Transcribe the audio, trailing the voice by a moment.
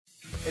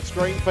It's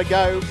green for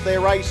go.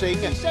 They're racing.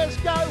 He says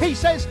go. He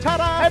says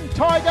ta-da. And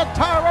Tiger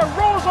Tara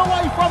roars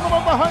away from them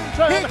on the home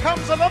turn. Here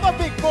comes another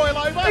big boil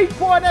over.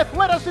 Equine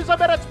athleticism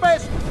at its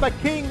best. The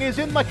king is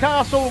in the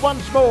castle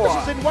once more.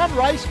 This is in one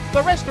race.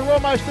 The rest are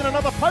almost in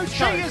another post.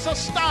 She is a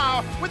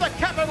star with a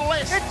capital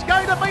S. It's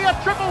going to be a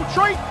triple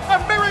treat,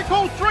 a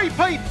miracle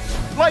three-peat.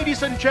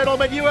 Ladies and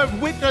gentlemen, you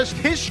have witnessed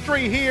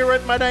history here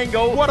at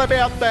Menangle. What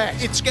about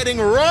that? It's getting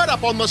right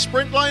up on the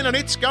sprint lane and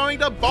it's going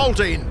to bolt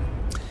in.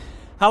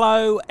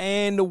 Hello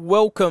and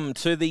welcome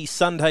to the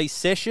Sunday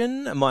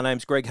session. My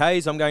name's Greg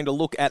Hayes. I'm going to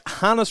look at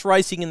harness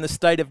racing in the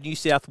state of New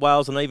South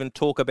Wales and even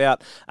talk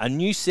about a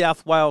New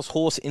South Wales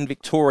horse in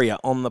Victoria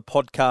on the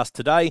podcast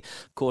today.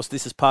 Of course,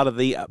 this is part of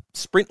the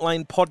Sprint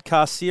Lane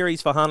podcast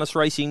series for harness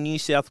racing New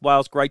South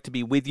Wales. Great to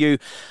be with you.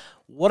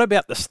 What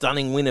about the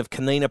stunning win of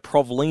Kanena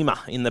Provlima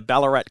in the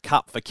Ballarat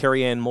Cup for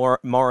Kerryann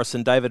Morris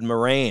and David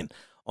Moran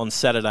on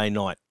Saturday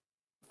night?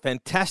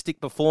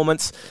 Fantastic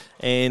performance,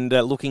 and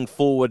looking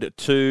forward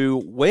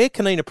to where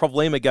Kanena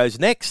Provlima goes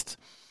next.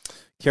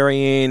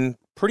 Kerryann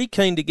pretty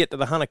keen to get to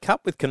the Hunter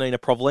Cup with Kanena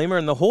Provlima,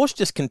 and the horse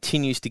just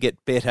continues to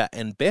get better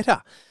and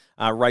better.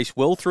 Raced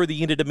well through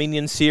the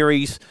Inter-Dominion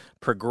Series,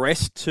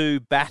 progressed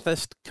to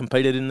Bathurst,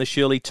 competed in the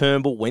Shirley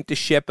Turnbull, went to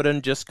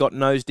Shepparton, just got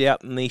nosed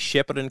out in the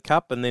Shepparton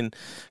Cup, and then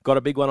got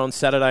a big one on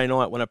Saturday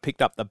night when it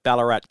picked up the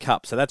Ballarat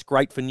Cup. So that's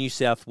great for New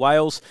South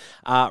Wales.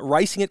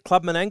 Racing at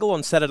Club Menangle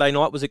on Saturday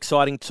night was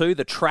exciting too.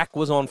 The track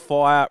was on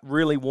fire,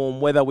 really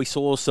warm weather. We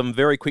saw some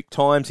very quick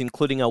times,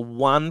 including a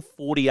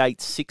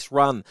 1:48.6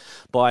 run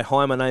by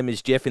Hi, My Name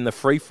is Jeff in the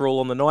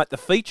free-for-all on the night. The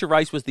feature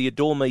race was the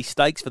Adore Me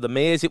Stakes for the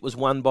mares. It was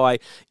won by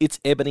It's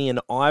Ebony and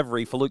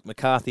Ivory for Luke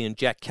McCarthy and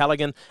Jack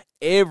Callaghan.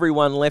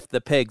 Everyone left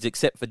the pegs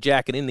except for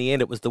Jack, and in the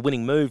end it was the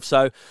winning move.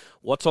 So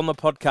what's on the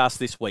podcast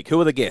this week? Who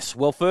are the guests?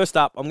 Well, first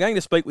up, I'm going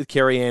to speak with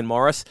Kerryann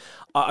Morris.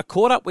 I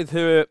caught up with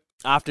her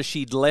after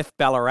she'd left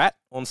Ballarat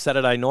on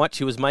Saturday night.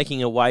 She was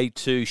making her way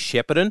to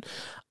Shepparton.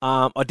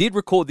 I did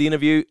record the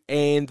interview,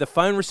 and the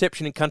phone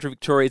reception in country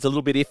Victoria is a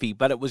little bit iffy,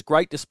 but it was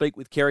great to speak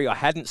with Kerry. I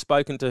hadn't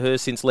spoken to her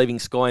since leaving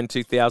Sky in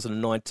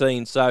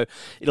 2019, so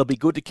it'll be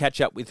good to catch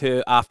up with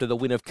her after the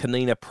win of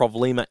Kanena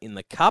Provlima in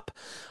the Cup.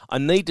 I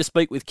need to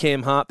speak with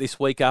Cam Hart this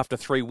week after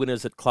 3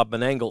 winners at Club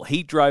Menangle.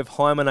 He drove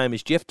Hi, My Name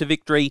is Jeff to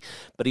victory,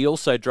 but he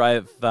also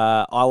drove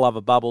I Love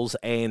a Bubbles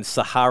and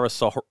Sahara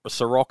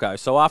Sirocco.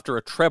 So after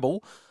a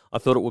treble, I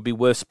thought it would be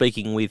worth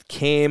speaking with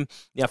Cam.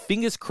 Now,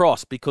 fingers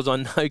crossed, because I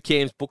know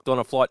Cam's booked on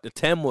a flight to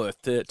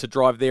Tamworth to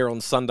drive there on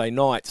Sunday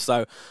night.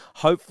 So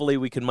hopefully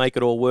we can make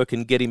it all work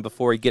and get him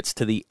before he gets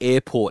to the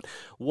airport.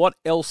 What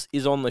else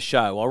is on the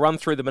show? I'll run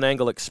through the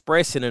Menangle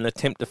Express in an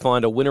attempt to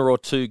find a winner or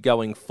two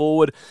going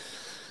forward.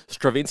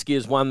 Stravinsky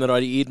is one that I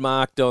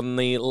earmarked on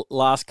the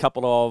last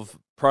couple of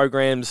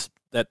programs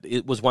that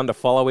it was one to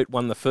follow. It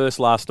won the first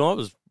last night. It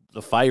was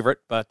the favourite,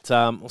 but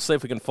we'll see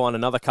if we can find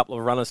another couple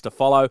of runners to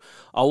follow.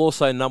 I'll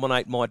also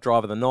nominate my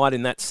driver of the night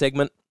in that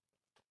segment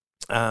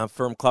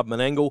from Club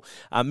Menangle.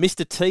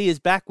 Mr. T is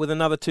back with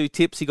another 2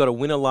 tips. He got a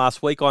winner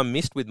last week. I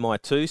missed with my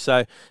 2,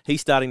 so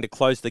he's starting to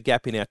close the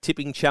gap in our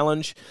tipping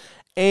challenge.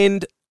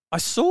 And I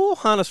saw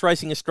Harness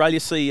Racing Australia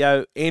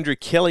CEO Andrew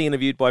Kelly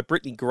interviewed by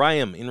Brittany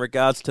Graham in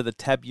regards to the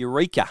TAB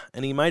Eureka,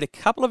 and he made a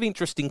couple of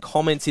interesting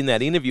comments in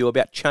that interview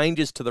about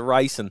changes to the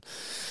race and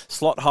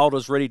slot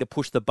holders ready to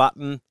push the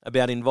button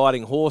about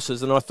inviting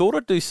horses, and I thought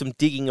I'd do some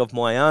digging of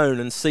my own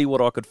and see what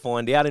I could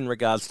find out in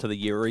regards to the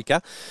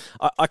Eureka.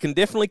 I can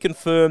definitely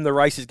confirm the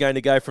race is going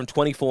to go from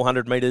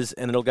 2,400 metres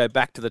and it'll go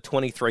back to the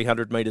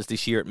 2,300 metres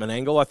this year at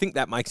Menangle. I think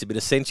that makes a bit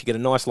of sense. You get a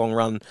nice long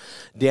run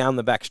down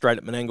the back straight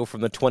at Menangle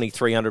from the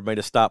 2,300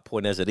 metre start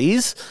point as it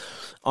is.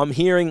 I'm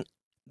hearing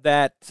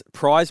that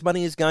prize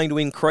money is going to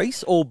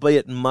increase,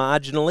 albeit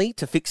marginally,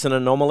 to fix an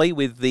anomaly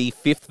with the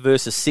 5th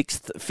versus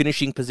 6th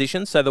finishing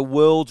position. So the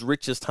world's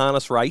richest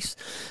harness race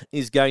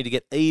is going to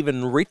get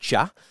even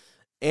richer.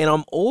 And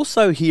I'm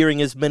also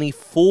hearing as many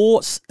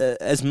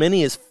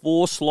as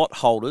 4 slot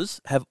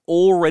holders have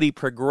already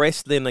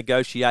progressed their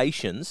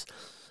negotiations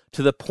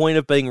to the point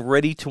of being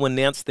ready to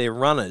announce their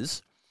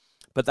runners,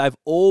 but they've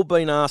all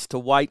been asked to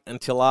wait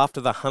until after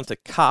the Hunter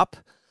Cup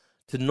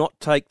to not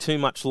take too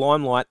much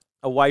limelight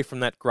away from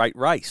that great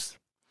race.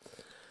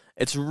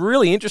 It's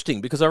really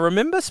interesting because I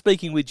remember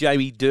speaking with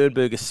Jamie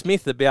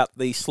Dernberger-Smith about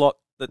the slot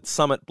that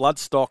Summit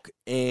Bloodstock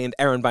and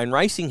Aaron Bain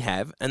Racing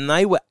have, and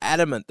they were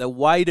adamant the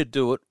way to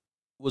do it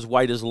was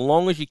wait as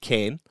long as you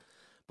can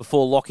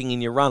before locking in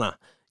your runner.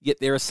 Yet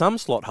there are some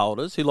slot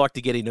holders who like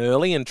to get in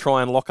early and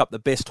try and lock up the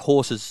best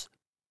horses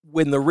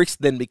when the risk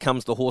then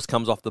becomes the horse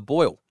comes off the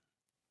boil.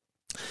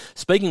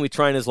 Speaking with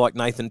trainers like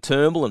Nathan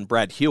Turnbull and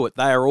Brad Hewitt,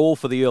 they are all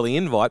for the early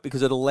invite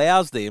because it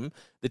allows them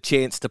the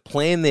chance to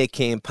plan their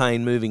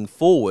campaign moving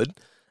forward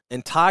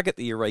and target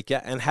the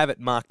Eureka and have it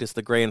marked as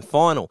the grand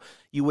final.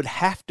 You would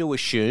have to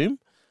assume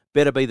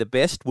Better Be the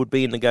Best would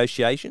be in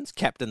negotiations.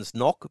 Captain's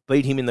Knock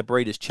beat him in the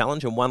Breeders'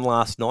 Challenge and won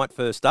last night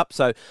first up,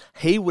 so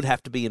he would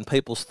have to be in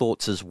people's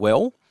thoughts as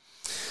well.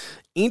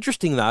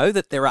 Interesting, though,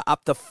 that there are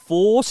up to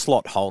 4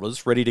 slot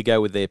holders ready to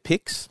go with their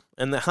picks,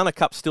 and the Hunter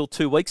Cup's still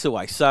 2 weeks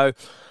away. So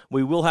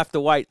we will have to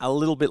wait a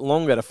little bit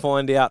longer to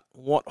find out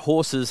what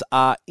horses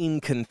are in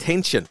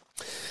contention.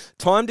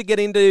 Time to get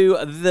into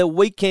the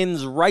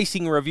weekend's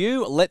racing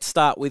review. Let's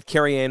start with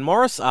Kerryann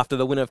Morris after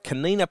the win of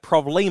Kanena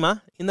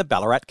Provlima in the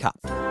Ballarat Cup.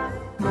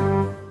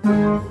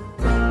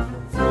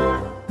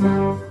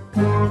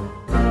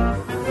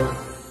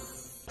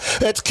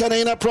 It's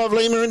Kanena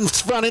Provlima in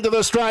front into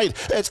the straight.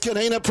 It's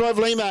Kanena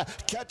Provlima.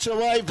 Catch a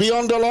wave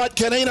beyond delight.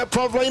 Kanena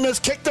Provlima's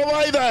kicked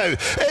away though.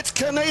 It's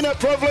Kanena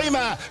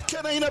Provlima.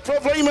 Kanena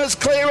Provlima's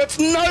clear. It's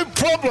no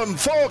problem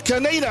for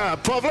Kanena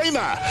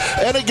Provlima.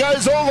 And it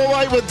goes all the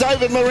way with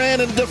David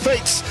Moran and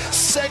defeats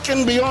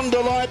second beyond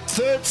delight.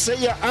 Third, See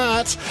Ya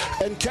Art.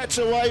 And Catch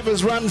a Wave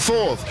has run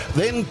fourth.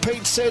 Then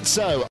Pete Said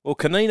So. Well,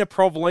 Kanena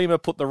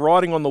Provlima put the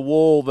writing on the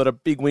wall that a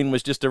big win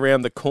was just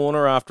around the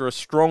corner after a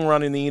strong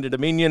run in the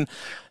Inter-Dominion.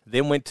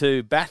 Then went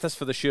to Bathurst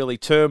for the Shirley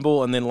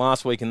Turnbull, and then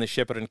last week in the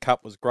Shepparton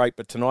Cup was great.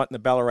 But tonight in the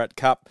Ballarat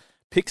Cup,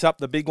 picks up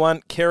the big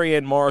one.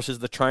 Kerryann Morris is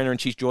the trainer, and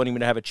she's joining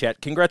me to have a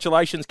chat.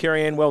 Congratulations,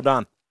 Kerryann. Well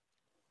done.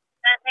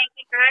 Thank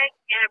you, Greg.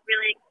 Yeah,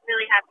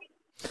 really happy.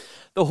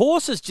 The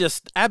horse is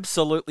just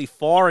absolutely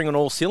firing on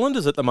all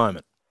cylinders at the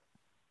moment.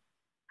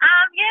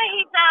 Yeah,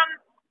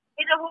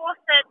 he's a horse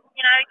that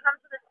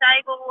comes to the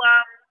stable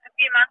a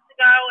few months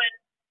ago,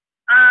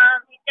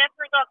 and he's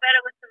definitely got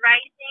better with the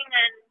racing,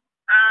 and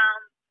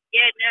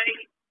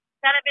he's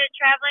done a bit of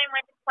travelling,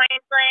 went to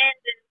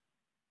Queensland, and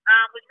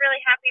was really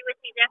happy with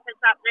his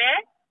efforts up there.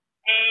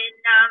 And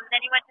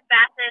then he went to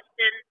Bathurst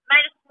and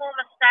made a small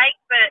mistake,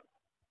 but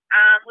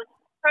was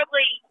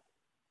probably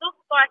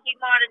looked like he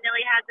might have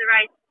nearly had the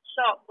race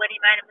shot when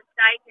he made a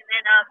mistake. And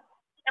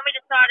then we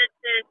decided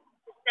to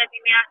step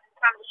him out and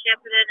come to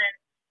Shepparton and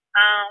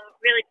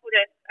really put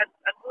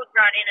a good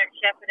run in at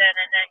Shepparton.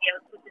 And it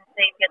was good to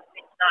see him get the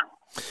win tonight.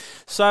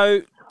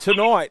 So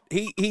tonight,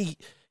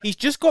 He's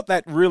just got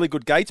that really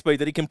good gate speed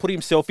that he can put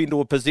himself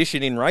into a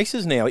position in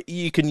races now.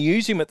 You can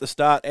use him at the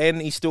start, and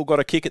he's still got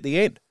a kick at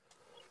the end.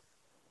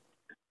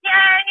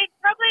 Yeah, it's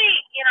probably,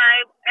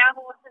 our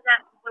horses,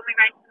 when we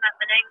race them at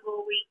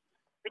Menangle, we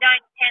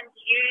don't tend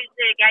to use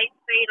their gate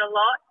speed a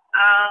lot,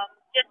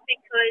 just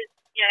because,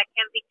 it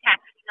can be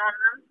taxing on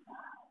them.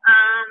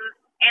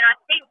 And I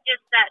think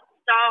just that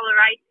style of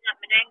racing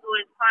at Menangle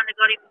has kind of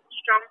got him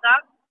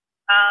stronger,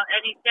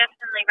 and he's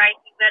definitely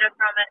racing better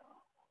from it.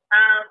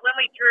 When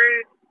we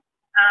drew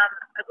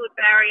a good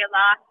barrier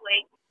last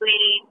week, we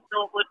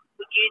thought would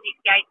use his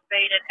gate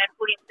speed and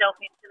put himself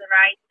into the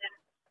race, and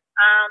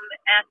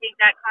I think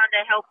that kind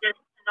of helped us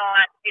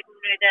tonight. People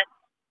knew that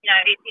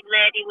if he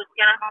led, he was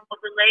going to hold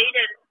the lead,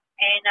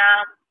 and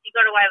he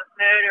got away with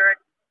murder,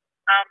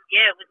 and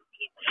he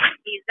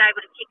was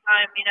able to kick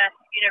home in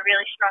a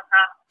really strong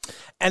half.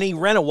 And he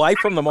ran away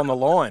from them on the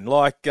line.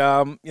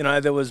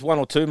 There was one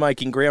or two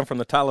making ground from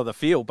the tail of the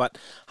field, but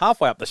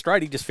halfway up the straight,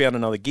 he just found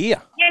another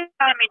gear. Yeah,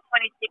 I'm in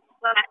 26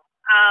 flat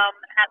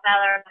at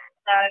Ballarat.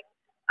 So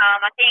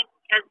I think,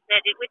 as I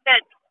said, with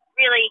that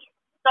really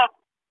soft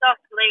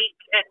lead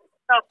and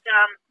soft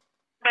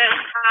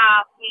first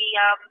half, he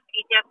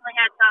definitely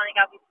had something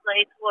up his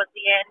sleeve towards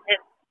the end.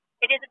 And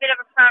it is a bit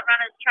of a front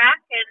runner's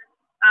track, and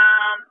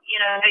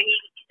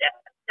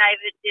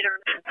David did a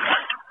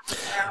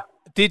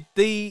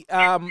really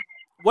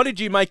what did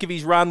you make of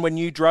his run when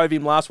you drove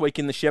him last week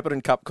in the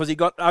Shepparton Cup? Because he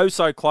got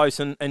so close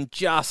and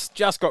just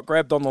got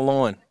grabbed on the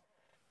line.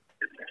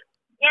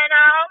 Yeah,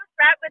 no, I was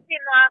right with him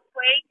last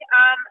week.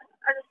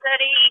 As I said,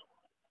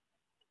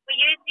 we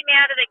used him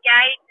out of the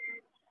gate,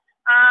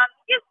 and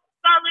he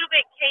got a little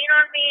bit keen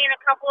on me in a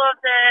couple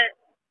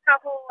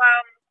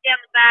down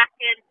the back,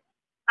 and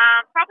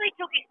probably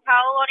took his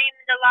toll on him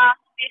in the last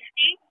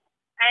 50.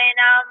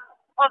 And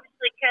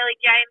obviously, Curly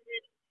James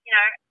is,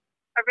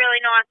 a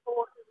really nice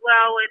horse as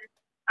well, and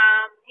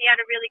he had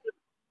a really good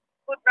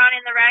run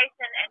in the race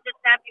and just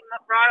snapped him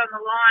right on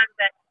the line.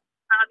 But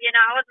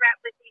I was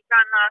wrapped with his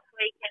run last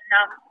week, and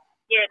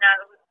it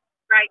was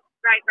great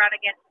run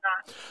again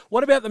tonight.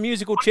 What about the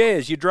musical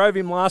chairs? You drove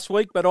him last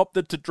week, but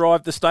opted to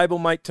drive the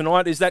stablemate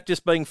tonight. Is that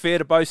just being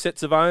fair to both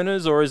sets of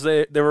owners, or is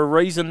there a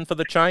reason for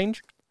the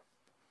change?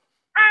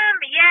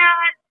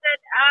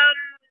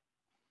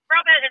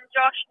 Robert and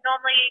Josh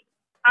normally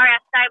are our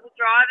stable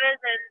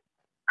drivers,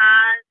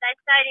 and they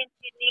stayed in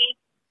Sydney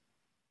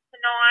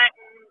tonight,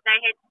 and they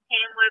head to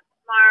Tamworth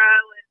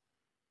tomorrow. And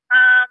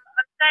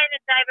I'm staying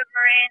at David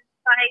Moran's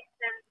place,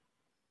 and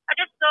I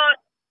just thought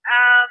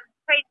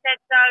Pete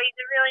Said So. He's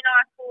a really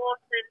nice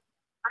horse, and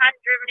I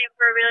hadn't driven him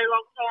for a really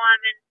long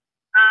time, and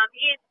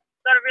he's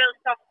got a really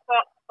soft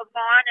spot of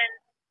mine, and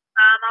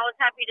I was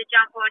happy to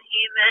jump on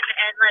him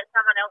and let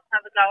someone else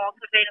have a go on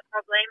Kanena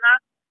Provlima.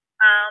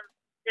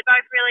 They're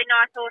both really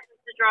nice horses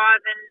to drive,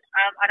 and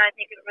I don't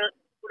think it would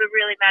have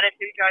really mattered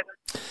who drove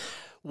them.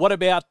 What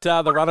about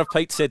the run of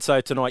Pete Said So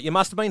tonight? You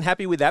must have been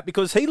happy with that,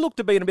 because he looked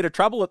to be in a bit of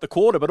trouble at the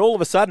quarter, but all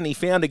of a sudden he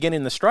found again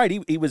in the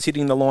straight. He was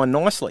hitting the line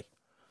nicely.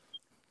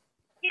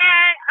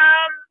 Yeah,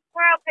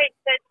 well, Pete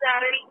Said So.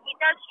 He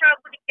does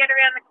struggle to get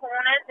around the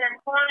corners, and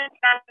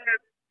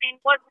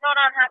was not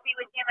unhappy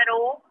with him at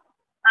all.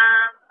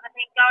 I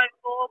think going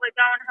forward, we're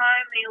going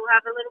home, he'll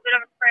have a little bit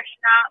of a freshen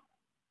up.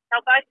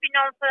 they'll both be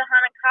known for the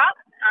Hunter Cup.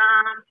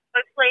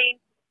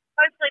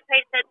 Hopefully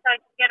Pete said so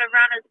can get a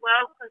run as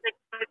well because they're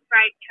both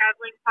great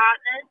travelling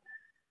partners.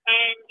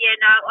 And,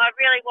 I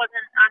really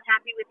wasn't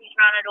unhappy with his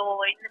run at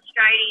all. In the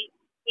straight,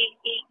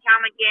 he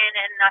come again,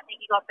 and I think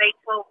he got beat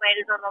 12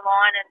 metres on the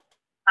line, and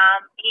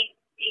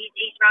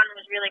his run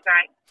was really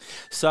great.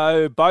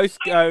 So both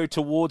go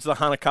towards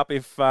the Hunter Cup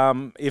if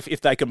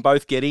they can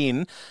both get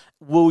in.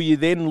 Will you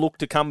then look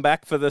to come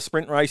back for the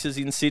sprint races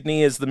in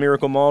Sydney as the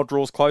Miracle Mile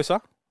draws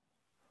closer?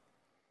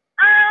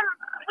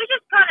 We're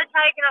just kind of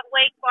taking it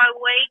week by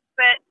week,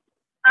 but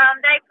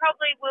they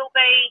probably will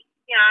be,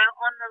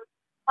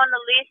 on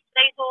the list.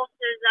 These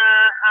horses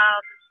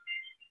are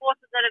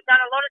horses that have done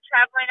a lot of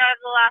travelling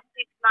over the last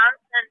 6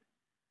 months, and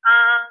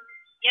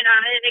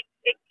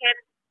it can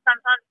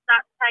sometimes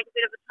start to take a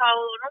bit of a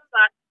toll on them,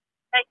 but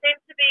they seem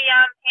to be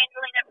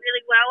handling it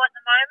really well at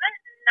the moment,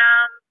 and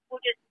we'll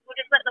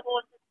just let the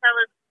horses tell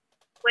us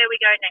where we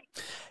go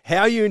next.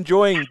 How are you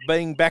enjoying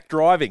being back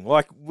driving?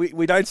 Like,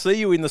 we don't see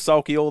you in the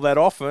sulky all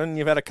that often.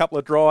 You've had a couple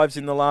of drives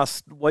in the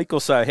last week or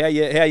so. How are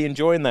you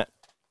enjoying that?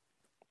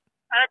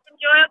 It's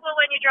enjoyable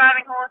when you're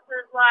driving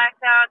horses like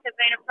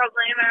Kanena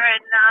Provlima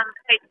and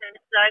Pizza,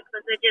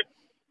 because they're just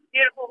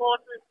beautiful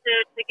horses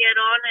to get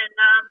on, and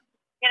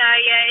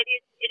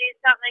it is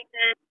something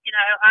that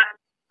I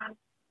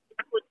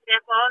put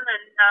step on,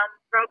 and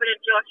Robert and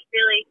Josh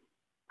really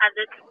are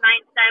the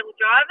main stable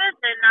drivers,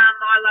 and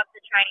I love the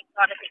training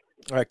side of it.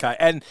 Okay,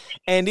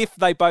 and if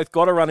they both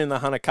got a run in the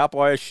Hunter Cup,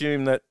 I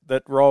assume that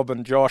Rob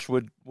and Josh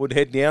would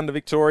head down to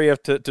Victoria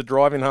to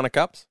drive in Hunter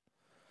Cups?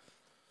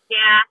 Yeah,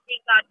 I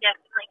think I'd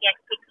definitely get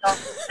kicked off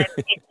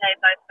if they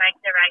both make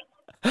the race.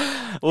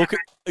 Well,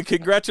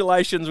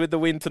 congratulations with the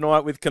win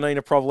tonight with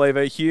Kanena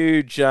Provlima.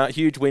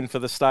 Huge win for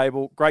the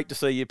stable. Great to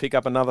see you pick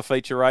up another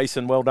feature race,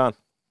 and well done.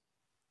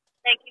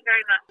 Thank you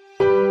very much.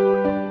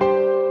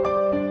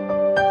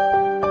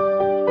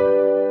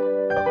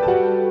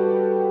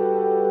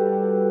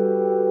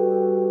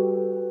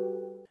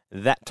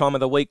 That time of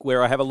the week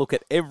where I have a look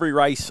at every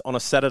race on a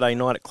Saturday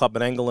night at Club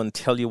Menangle and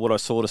tell you what I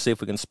saw to see if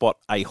we can spot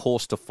a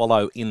horse to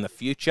follow in the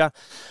future.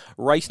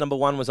 Race number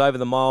 1 was over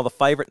the mile. The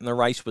favourite in the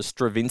race was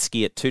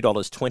Stravinsky at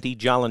 $2.20.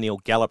 Jarla Neal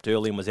galloped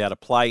early and was out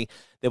of play.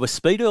 There was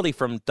speed early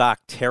from Dark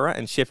Terror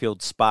and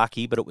Sheffield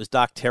Sparky, but it was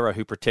Dark Terror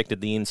who protected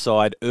the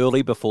inside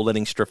early before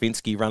letting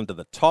Stravinsky run to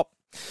the top.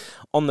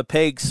 On the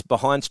pegs,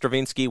 behind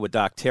Stravinsky were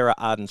Dark Terror,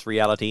 Arden's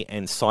Reality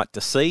and Sight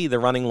to See. The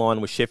running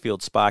line was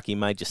Sheffield Sparky,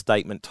 Major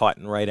Statement,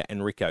 Titan Raider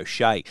and Rick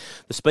O'Shea.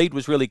 The speed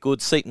was really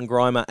good. Seaton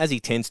Grimer, as he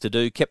tends to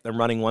do, kept them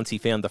running once he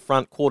found the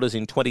front. Quarters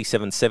in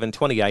 27.7,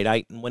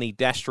 28.8, and when he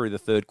dashed through the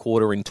third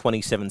quarter in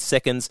 27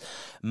 seconds,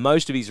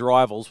 most of his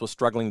rivals were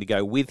struggling to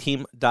go with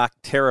him. Dark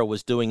Terror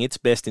was doing its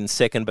best in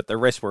second, but the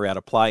rest were out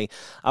of play.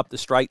 Up the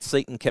straight,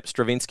 Seaton kept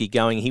Stravinsky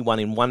going. He won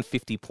in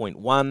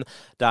 150.1.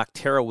 Dark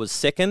Terror was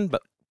second,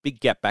 but big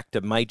gap back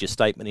to Major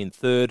Statement in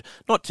third.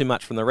 Not too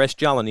much from the rest.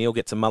 Jarla Neal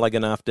gets a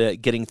mulligan after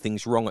getting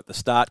things wrong at the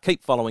start.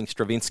 Keep following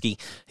Stravinsky.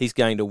 He's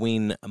going to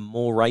win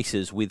more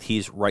races with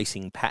his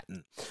racing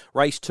pattern.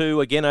 Race 2,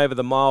 again over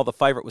the mile. The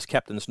favourite was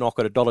Captain's Knock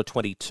at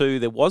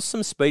 $1.22. There was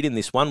some speed in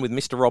this one with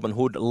Mr. Robin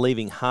Hood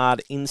leaving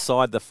hard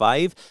inside the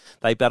fave.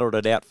 They battled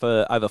it out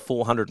for over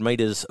 400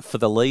 metres for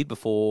the lead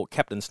before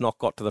Captain's Knock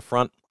got to the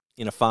front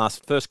in a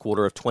fast first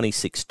quarter of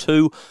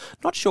 26.2.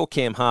 Not sure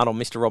Cam Hart or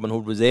Mr. Robin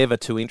Hood was ever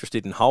too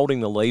interested in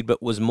holding the lead,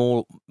 but was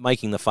more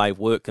making the fave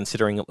work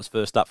considering it was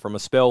first up from a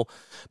spell.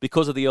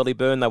 Because of the early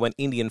burn, they went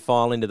Indian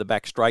file into the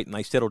back straight and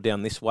they settled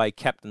down this way.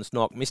 Captain's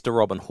Knock, Mr.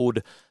 Robin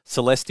Hood,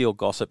 Celestial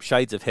Gossip,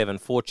 Shades of Heaven,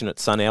 Fortunate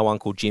Son, Our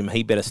Uncle Jim,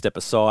 He Better Step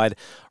Aside,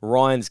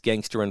 Ryan's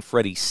Gangster and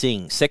Freddie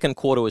Sing. Second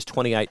quarter was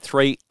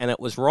 28.3 and it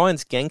was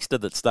Ryan's Gangster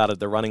that started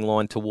the running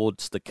line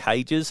towards the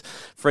cages.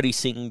 Freddie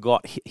Sing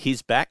got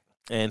his back,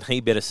 and He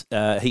Better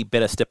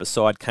Step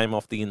Aside came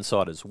off the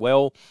inside as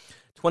well.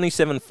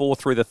 27.4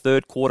 through the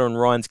third quarter, and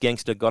Ryan's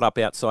Gangster got up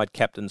outside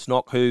Captain's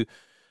Knock, who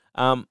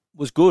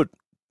was good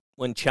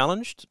when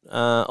challenged.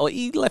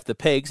 He left the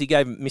pegs. He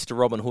gave Mr.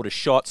 Robin Hood a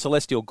shot.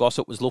 Celestial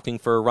Gossip was looking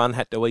for a run,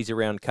 had to ease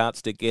around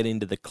carts to get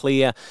into the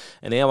clear,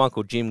 and Our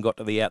Uncle Jim got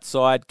to the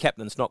outside.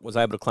 Captain's Knock was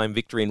able to claim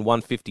victory in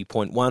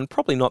 150.1.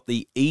 Probably not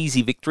the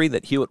easy victory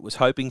that Hewitt was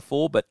hoping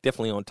for, but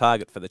definitely on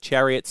target for the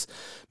Chariots.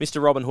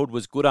 Mr. Robin Hood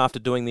was good after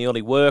doing the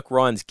early work.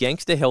 Ryan's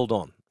Gangster held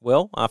on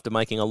well after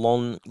making a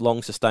long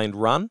sustained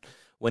run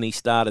when he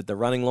started the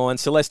running line.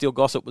 Celestial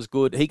Gossip was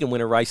good. He can win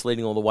a race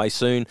leading all the way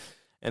soon.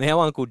 And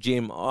Our Uncle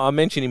Jim, I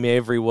mention him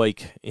every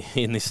week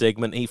in this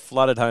segment. He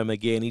flooded home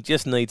again. He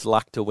just needs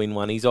luck to win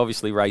one. He's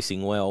obviously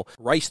racing well.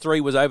 Race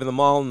 3 was over the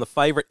mile, and the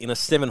favourite in a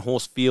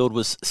 7-horse field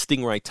was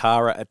Stingray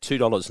Tara at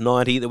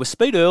 $2.90. There was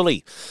speed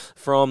early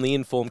from the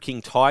informed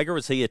King Tiger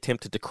as he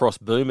attempted to cross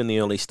Boom in the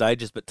early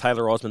stages, but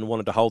Taylor Osmond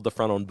wanted to hold the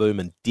front on Boom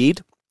and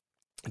did.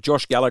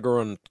 Josh Gallagher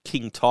and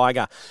King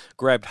Tiger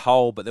grabbed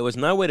hold, but there was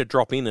nowhere to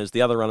drop in as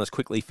the other runners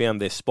quickly found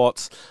their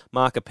spots.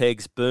 Marker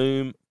Pegs,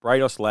 Boom,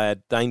 Brados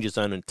Lad, Danger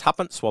Zone and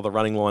Tuppence, while the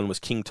running line was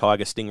King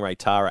Tiger, Stingray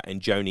Tara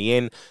and Joni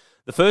N.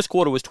 The first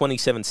quarter was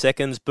 27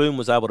 seconds. Boom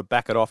was able to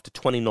back it off to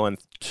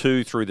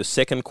 29.2 through the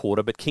second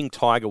quarter, but King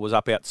Tiger was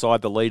up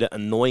outside the leader,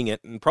 annoying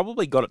it, and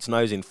probably got its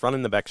nose in front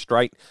in the back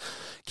straight.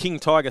 King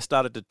Tiger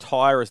started to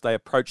tire as they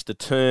approached the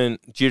turn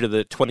due to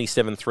the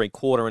 27.3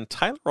 quarter, and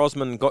Taylor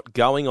Osmond got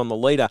going on the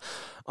leader.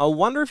 I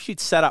wonder if she'd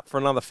sat up for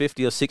another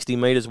 50 or 60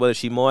 metres, whether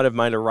she might have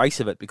made a race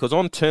of it, because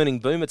on turning,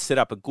 Boom had set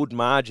up a good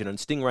margin, and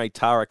Stingray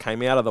Tara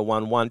came out of the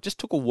 1-1. Just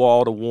took a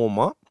while to warm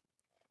up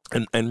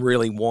and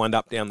really wind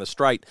up down the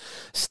straight.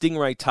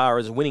 Stingray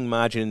Tara's winning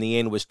margin in the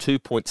end was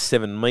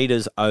 2.7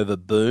 metres over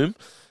Boom.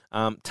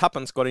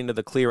 Tuppence got into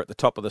the clear at the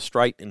top of the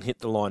straight and hit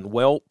the line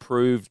well,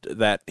 proved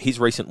that his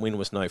recent win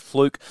was no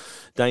fluke.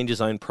 Danger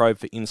Zone probed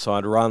for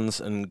inside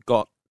runs and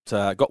got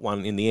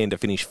one in the end to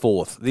finish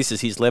fourth. This is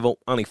his level,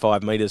 only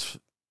 5 metres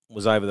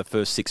was over the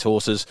first 6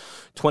 horses.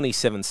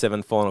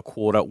 27.7 final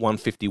quarter,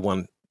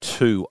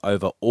 151.2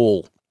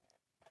 overall.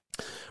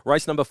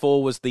 Race number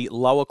 4 was the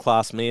lower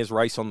class mares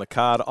race on the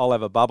card. I'll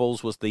Have a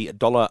Bubbles was the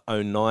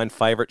 $1.09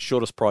 favourite,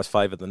 shortest price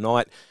favourite of the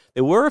night.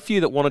 There were a few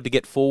that wanted to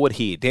get forward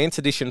here. Dance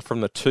Edition from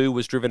the 2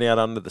 was driven out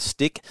under the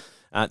stick.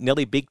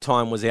 Nelly Big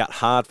Time was out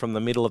hard from the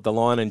middle of the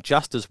line, and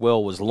Just As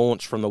Well was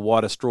launched from the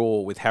widest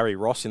draw with Harry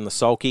Ross in the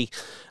sulky.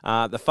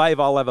 The fave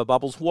I'll Have a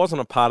Bubbles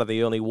wasn't a part of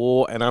the early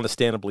war, and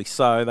understandably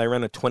so. They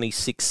ran a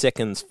 26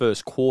 seconds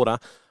first quarter.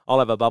 I'll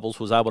Have a Bubbles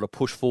was able to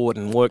push forward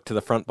and work to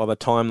the front by the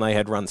time they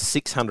had run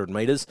 600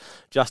 metres.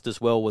 Just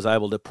As Well was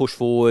able to push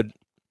forward,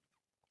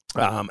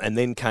 and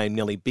then came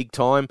Nelly Big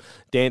Time,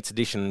 Dance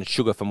Edition, and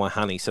Sugar for My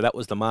Honey. So that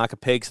was the marker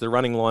pegs. The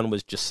running line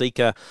was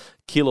Jessica,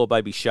 Kill or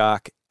Baby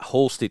Shark,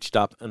 Hall Stitched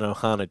Up, and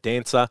Ohana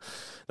Dancer.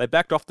 They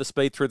backed off the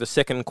speed through the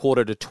second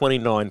quarter to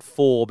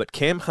 29.4, but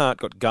Cam Hart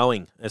got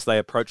going as they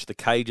approached the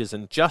cages,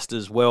 and Just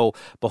As Well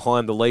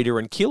behind the leader,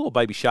 and Kill or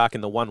Baby Shark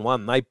in the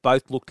 1-1. They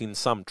both looked in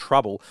some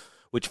trouble,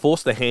 which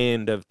forced the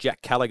hand of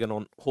Jack Callaghan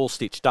on Hall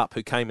Stitched Up,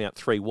 who came out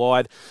 3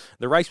 wide.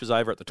 The race was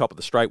over at the top of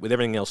the straight, with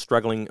everything else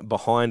struggling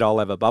behind I'll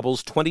Have a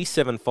Bubbles.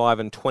 27.5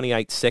 and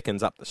 28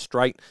 seconds up the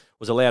straight,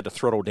 was allowed to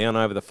throttle down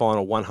over the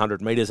final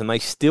 100 metres, and they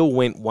still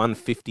went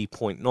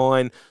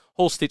 150.9.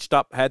 Hall Stitched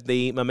Up had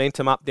the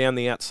momentum up down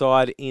the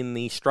outside in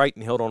the straight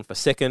and held on for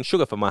second.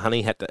 Sugar for My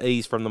Honey had to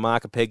ease from the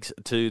marker pegs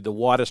to the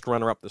widest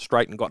runner up the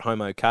straight and got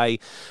home okay.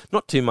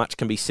 Not too much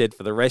can be said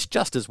for the rest.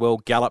 Just As Well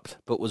galloped,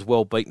 but was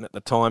well beaten at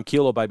the time.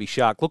 Kill or Baby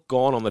Shark looked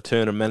gone on the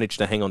turn and managed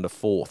to hang on to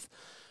fourth.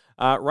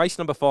 Race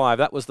number 5,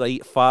 that was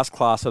the fast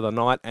class of the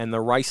night, and the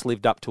race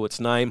lived up to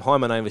its name. Hi,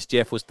 My Name is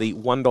Jeff was the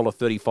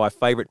 $1.35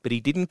 favourite, but he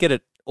didn't get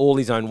it all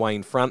his own way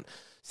in front.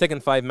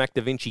 Second fave, Mac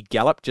Da Vinci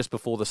galloped just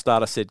before the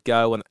starter said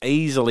go and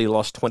easily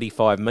lost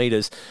 25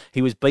 metres.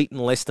 He was beaten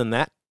less than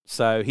that,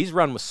 so his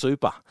run was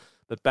super.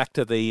 But back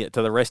to the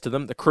rest of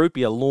them. The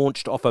Croupier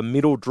launched off a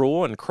middle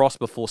draw and crossed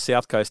before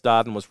South Coast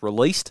Arden was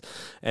released.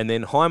 And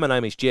then Hi, My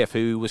Name is Jeff,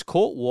 who was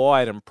caught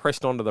wide and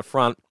pressed onto the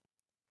front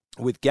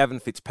with Gavin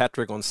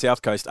Fitzpatrick on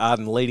South Coast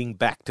Arden leading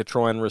back to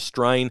try and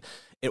restrain.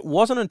 It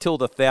wasn't until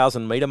the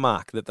 1,000-metre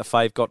mark that the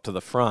fave got to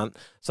the front,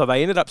 so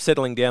they ended up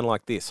settling down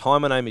like this. Hi,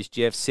 My Name is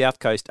Jeff, South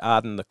Coast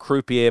Arden, the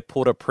Croupier,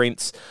 Porter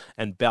Prince,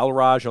 and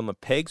Balraj on the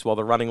pegs, while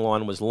the running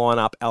line was Line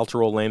Up, Alta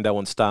Orlando,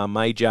 and Star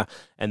Major,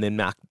 and then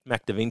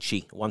Mac Da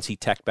Vinci once he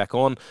tacked back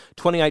on.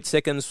 28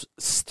 seconds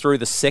through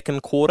the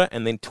second quarter,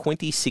 and then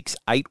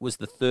 26.8 was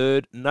the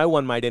third. No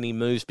one made any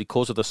moves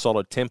because of the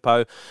solid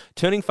tempo.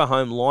 Turning for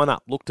home, Line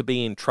Up looked to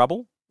be in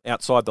trouble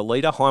outside the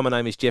leader. Hi, My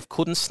Name is Jeff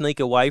couldn't sneak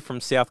away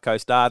from South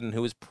Coast Arden,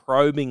 who was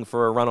probing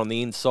for a run on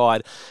the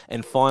inside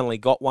and finally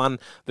got one.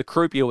 The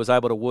Croupier was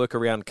able to work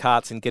around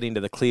carts and get into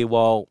the clear,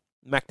 while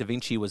Mac Da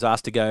Vinci was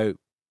asked to go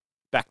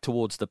back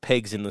towards the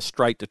pegs in the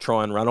straight to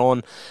try and run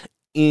on.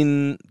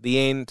 In the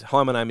end,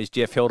 Hi, My Name is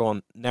Jeff held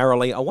on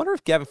narrowly. I wonder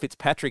if Gavin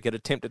Fitzpatrick had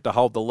attempted to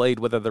hold the lead,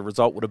 whether the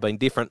result would have been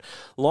different.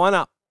 Line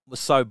Up was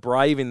so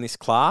brave in this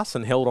class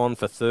and held on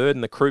for third,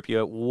 and the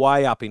Croupier,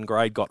 way up in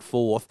grade, got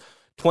fourth.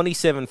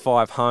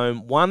 27.5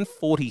 home,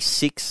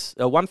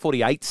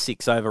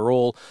 148.6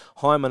 overall.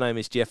 Hi, My Name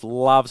is Jeff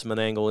loves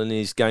Menangle and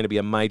is going to be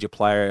a major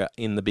player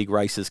in the big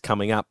races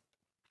coming up.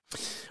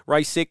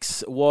 Race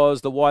 6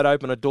 was the wide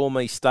open Adore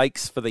Me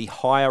Stakes for the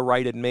higher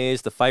rated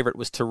mares. The favourite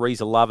was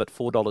Teresa Love at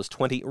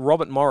 $4.20.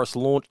 Robert Morris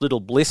launched Little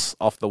Bliss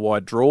off the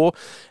wide draw,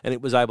 and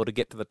it was able to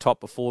get to the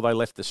top before they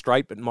left the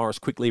straight, but Morris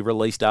quickly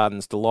released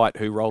Arden's Delight,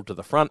 who rolled to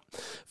the front.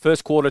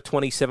 First quarter,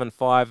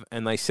 27.5,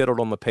 and they settled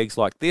on the pegs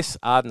like this.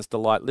 Arden's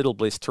Delight, Little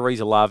Bliss,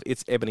 Teresa Love,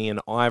 It's Ebony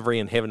and Ivory,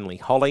 and Heavenly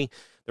Holly.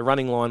 The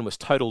running line was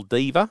Total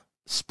Diva,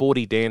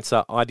 Sporty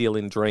Dancer, Ideal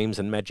in Dreams,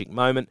 and Magic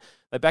Moment.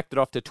 They backed it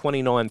off to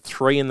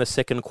 29.3 in the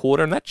second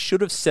quarter, and that should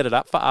have set it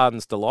up for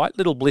Arden's Delight.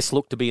 Little Bliss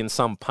looked to be in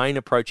some pain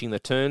approaching the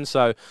turn,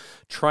 so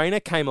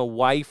Trainer came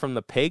away from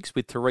the pegs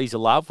with Teresa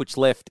Love, which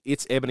left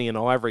It's Ebony and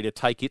Ivory to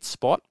take its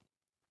spot.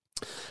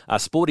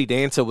 Sporty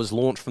Dancer was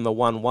launched from the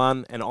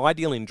 1-1, and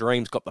Ideal in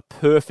Dreams got the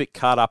perfect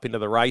cut up into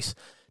the race.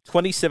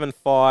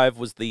 27.5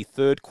 was the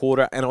third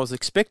quarter, and I was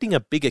expecting a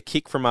bigger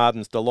kick from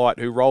Arden's Delight,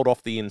 who rolled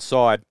off the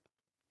inside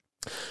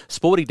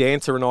Sporty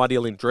Dancer and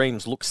Ideal in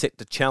Dreams looked set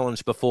to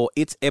challenge before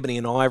It's Ebony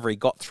and Ivory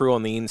got through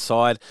on the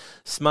inside.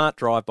 Smart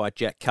drive by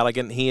Jack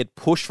Callaghan. He had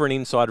pushed for an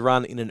inside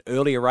run in an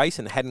earlier race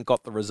and hadn't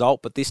got the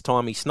result, but this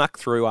time he snuck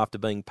through after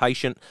being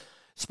patient.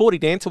 Sporty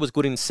Dancer was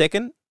good in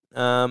second.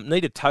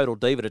 Needed Total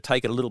Diva to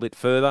take it a little bit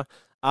further.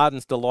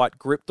 Arden's Delight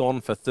gripped on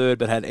for third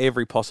but had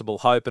every possible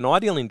hope. And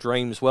Ideal in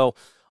Dreams, well,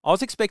 I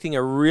was expecting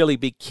a really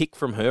big kick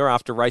from her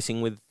after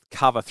racing with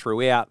cover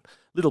throughout.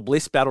 Little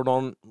Bliss battled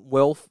on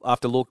well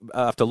after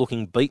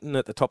looking beaten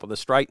at the top of the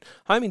straight.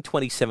 Home in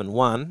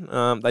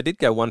 27-1. They did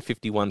go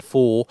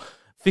 151-4,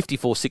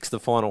 54-6 the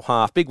final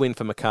half. Big win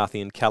for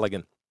McCarthy and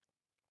Callaghan.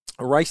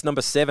 Race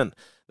number 7.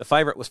 The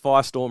favourite was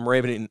Firestorm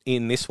Red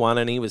in this one,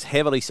 and he was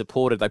heavily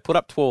supported. They put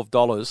up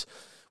 $12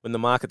 when the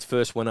markets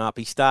first went up.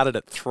 He started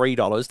at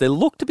 $3. There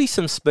looked to be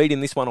some speed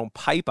in this one on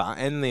paper,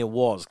 and there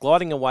was.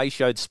 Gliding Away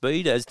showed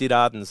speed, as did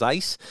Arden's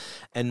Ace,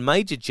 and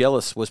Major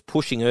Jealous was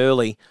pushing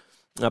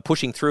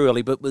through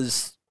early, but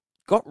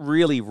got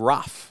really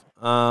rough.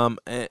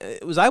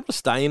 It was able to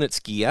stay in its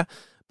gear,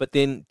 but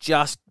then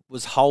just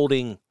was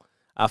holding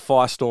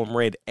Firestorm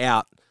Red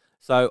out.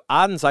 So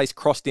Arden's Ace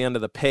crossed down to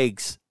the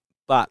pegs,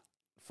 but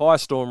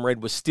Firestorm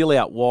Red was still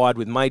out wide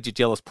with Major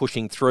Jealous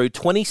pushing through.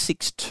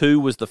 26-2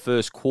 was the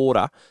first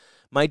quarter.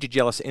 Major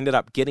Jealous ended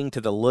up getting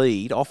to the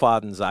lead off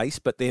Arden's Ace,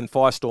 but then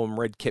Firestorm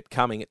Red kept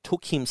coming. It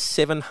took him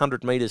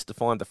 700 metres to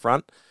find the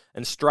front,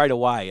 and straight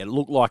away it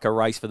looked like a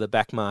race for the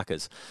back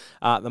markers.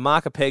 The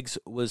marker pegs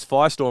was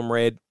Firestorm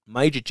Red,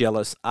 Major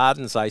Jealous,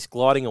 Arden's Ace,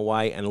 Gliding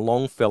Away, and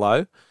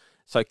Longfellow.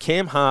 So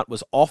Cam Hart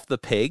was off the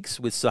pegs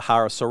with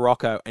Sahara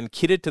Sirocco and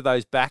kitted to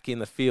those back in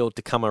the field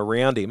to come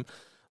around him.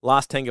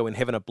 Last Tango in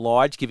Heaven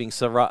obliged, giving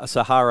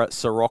Sahara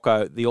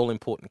Sirocco the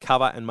all-important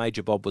cover, and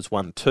Major Bob was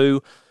 1-2.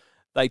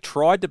 They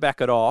tried to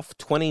back it off,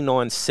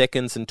 29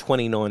 seconds and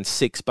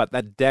 29.6, but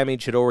that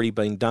damage had already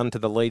been done to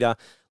the leader.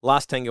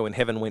 Last Tango in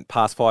Heaven went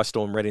past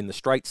Firestorm Red in the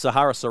straight.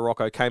 Sahara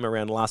Sirocco came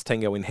around Last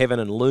Tango in Heaven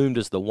and loomed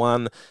as the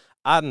one.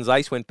 Arden's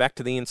Ace went back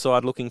to the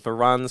inside looking for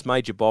runs.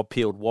 Major Bob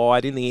peeled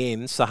wide. In the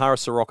end, Sahara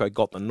Sirocco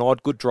got the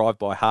nod. Good drive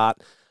by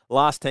Hart.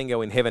 Last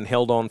Tango in Heaven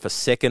held on for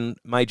second.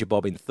 Major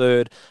Bob in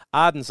third.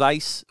 Arden's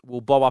Ace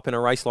will bob up in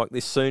a race like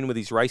this soon with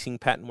his racing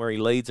pattern where he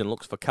leads and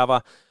looks for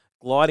cover.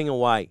 Gliding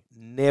Away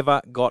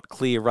never got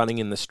clear running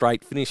in the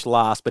straight. Finished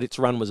last, but its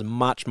run was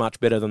much, much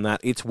better than that.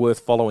 It's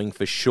worth following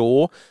for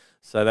sure.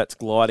 So that's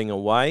Gliding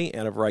Away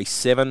out of race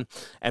 7.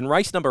 And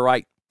race number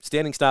 8.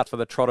 Standing start for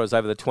the Trotters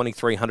over the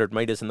 2,300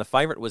 metres, and the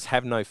favourite was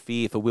Have No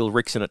Fear for Will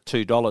Rickson at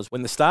 $2.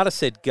 When the starter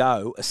said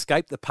go,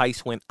 Escape the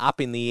Pace went up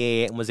in the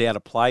air and was out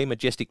of play.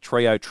 Majestic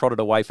Trio trotted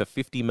away for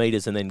 50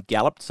 metres and then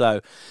galloped, so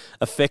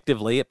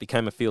effectively it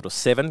became a field of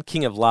 7.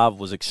 King of Love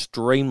was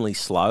extremely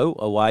slow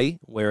away,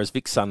 whereas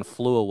Vic Sun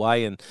flew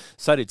away, and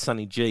so did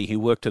Sunny G, who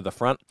worked to the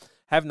front.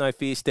 Have No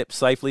Fear stepped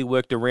safely,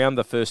 worked around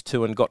the first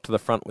two and got to the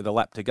front with a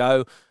lap to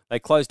go. They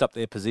closed up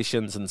their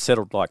positions and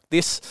settled like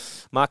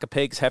this. Marker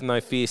pegs, Have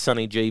No Fear,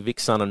 Sunny G, Vic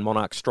Sun and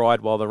Monarch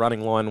Stride, while the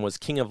running line was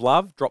King of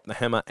Love, Drop the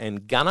Hammer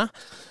and Gunner.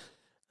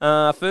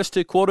 First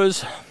two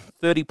quarters,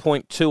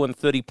 30.2 and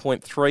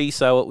 30.3,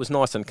 so it was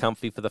nice and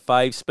comfy for the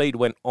faves. Speed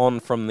went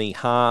on from the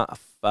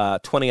half,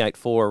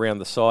 28.4 around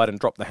the side, and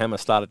Drop the Hammer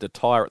started to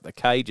tire at the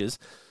cages.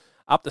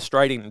 Up the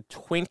straight in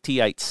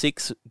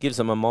 28.6, gives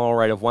them a mile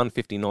rate of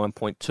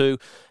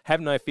 159.2. Have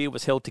No Fear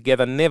was held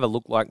together, never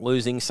looked like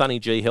losing. Sunny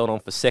G held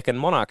on for second.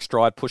 Monarch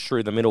Stride pushed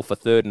through the middle for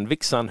third. And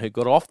Vic Sun, who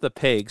got off the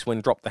pegs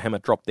when Drop the Hammer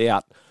dropped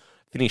out,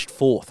 finished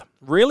fourth.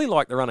 Really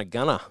like the run of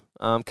Gunner.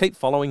 Keep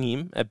following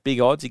him at big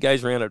odds. He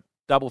goes around at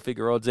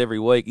double-figure odds every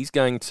week. He's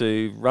going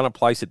to run a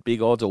place at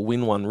big odds or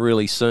win one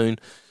really soon.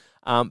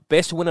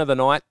 Best winner of the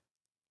night.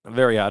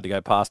 Very hard to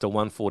go past a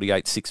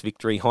 148.6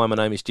 victory. Hi, my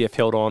name is Jeff,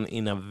 held on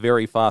in a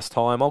very fast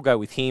time. I'll go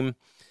with him.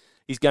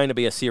 He's going to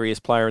be a serious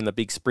player in the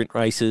big sprint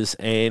races,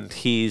 and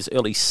his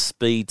early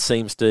speed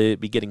seems to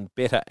be getting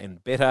better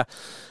and better.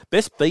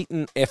 Best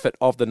beaten effort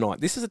of the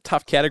night. This is a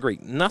tough category.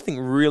 Nothing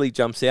really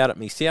jumps out at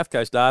me. South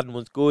Coast Arden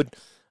was good.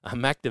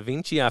 Mac Da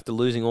Vinci, after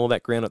losing all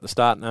that ground at the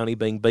start and only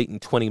being beaten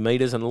 20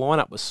 metres, and the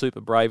lineup was super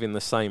brave in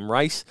the same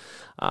race.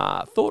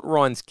 Thought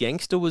Ryan's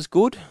Gangster was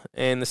good,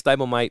 and the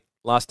stablemate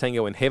Last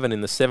Tango in Heaven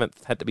in the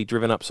 7th had to be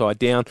driven upside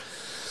down.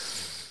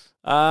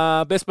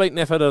 Best beaten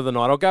effort of the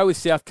night. I'll go with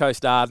South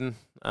Coast Arden,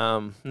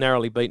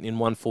 narrowly beaten in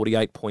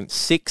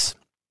 148.6.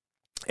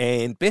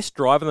 And best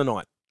drive of the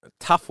night. A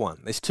tough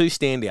one. There's two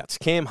standouts.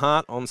 Cam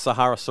Hart on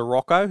Sahara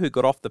Sirocco, who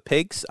got off the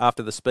pegs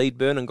after the speed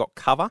burn and got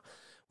cover,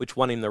 which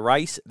won in the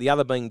race. The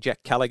other being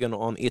Jack Callaghan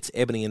on It's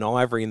Ebony and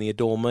Ivory in the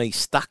Adore Me.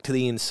 Stuck to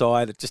the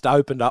inside. It just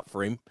opened up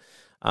for him.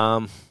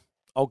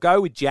 I'll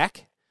go with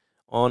Jack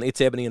on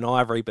It's Ebony and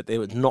Ivory, but there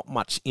was not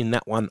much in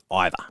that one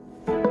either.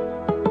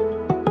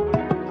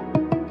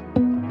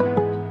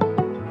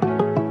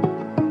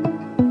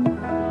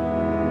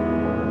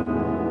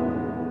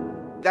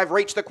 They've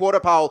reached the quarter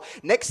pole.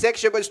 Next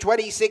section was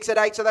 26 at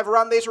 8, so they've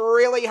run this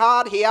really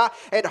hard here.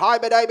 And Hi,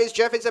 my name is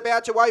Jeff is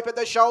about to open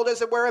the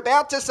shoulders, and we're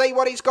about to see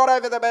what he's got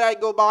over the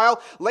Menangle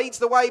mile. Leads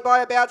the way by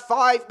about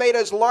 5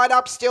 metres. Line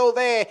up still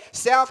there.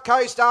 South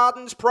Coast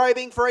Ardens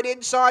probing for an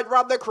inside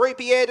run. The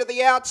croupier to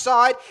the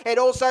outside, and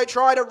also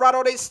trying to run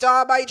on his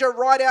Star Major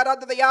right out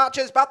under the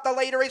arches. But the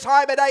leader is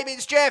Hi, my name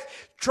is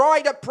Jeff.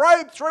 Trying to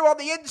probe through on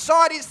the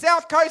inside is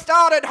South Coast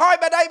Arden. Hi,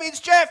 my name is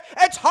Jeff.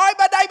 It's Hi,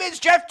 my name is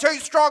Jeff. Too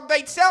strong.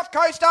 Beats South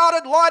Coast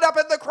Arden. Line up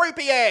in the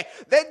croupier.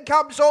 Then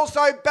comes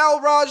also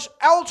Belraj,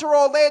 Alta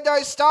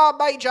Orlando, Star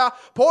Major,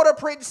 Porter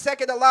Prince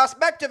second to last.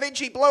 Mac Da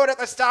Vinci blew it at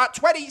the start.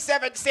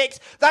 27-6.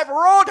 They've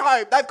roared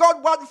home. They've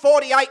gone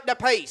 148 in a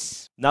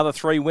piece. Another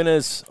 3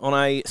 winners on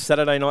a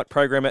Saturday night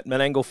program at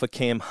Menangle for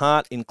Cam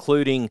Hart,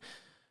 including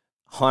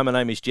Hi, my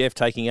name is Jeff,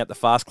 taking out the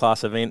fast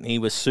class event. He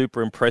was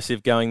super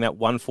impressive, going that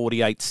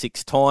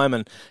 148.6 time,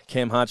 and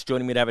Cam Hart's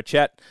joining me to have a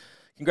chat.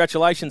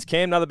 Congratulations,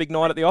 Cam. Another big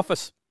night at the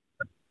office.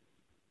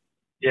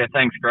 Yeah,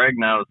 thanks, Greg.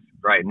 No, it was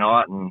a great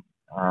night, and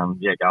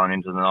going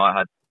into the night, I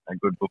had a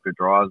good book of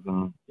drives,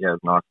 and it was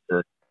nice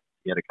to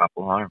get a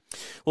couple home.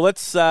 Well,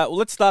 let's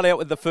start out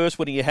with the first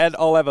winner you had.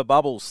 I'll have a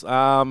Bubbles.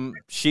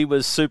 She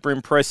was super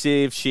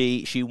impressive.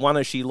 She won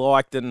as she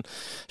liked, and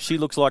she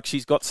looks like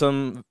she's got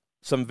some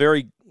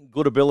very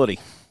good ability.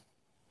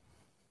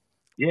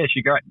 Yeah,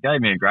 she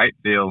gave me a great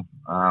feel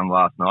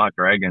last night,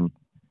 Greg, and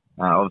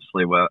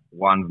obviously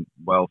won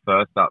well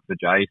first up for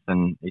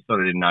Jason. He sort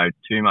of didn't know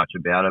too much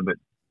about her, but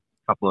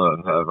a couple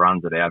of her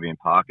runs at Albion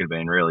Park had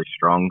been really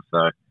strong, so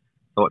I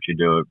thought she'd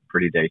do a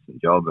pretty decent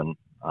job. And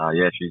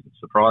she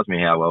surprised me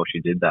how well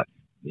she did that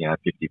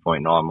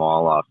 50.9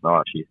 mile last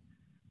night. She's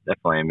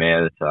definitely a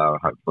mare that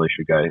hopefully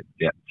should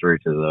get through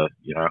to the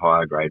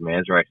higher grade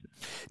mares races.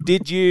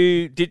 Did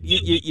you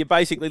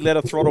basically let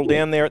her throttle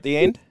down there at the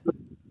end?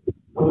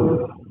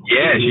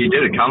 Yeah, she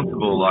did it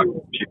comfortable. Like,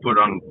 she put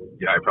on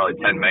probably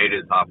 10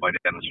 metres halfway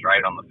down the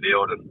straight on the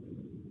field, and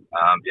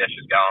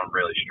she's going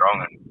really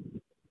strong, and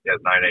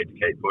there's no need to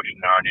keep pushing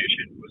her. I knew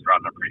she was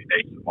running a pretty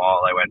decent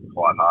mile. They went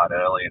quite hard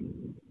early, and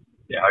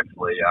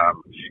hopefully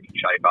she can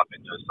shape up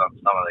into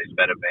some of these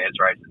better mares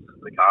races as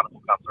the carnival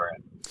comes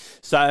around.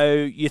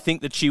 So you think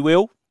that she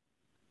will?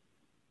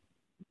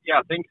 Yeah,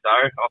 I think so.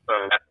 Off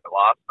her effort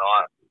last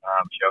night,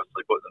 she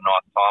obviously put the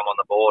nice time on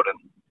the board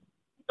and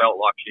felt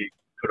like she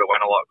could have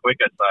went a lot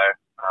quicker. So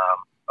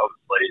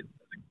obviously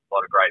there's a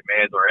lot of great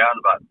mares around,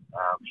 but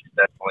she's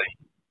definitely,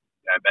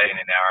 being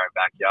in our own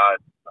backyard,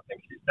 I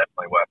think she's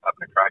definitely worth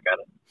having a crack at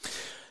it.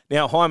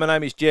 Now, hi, my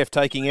name is Jeff,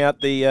 taking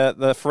out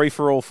the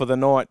free-for-all for the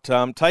night.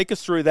 Take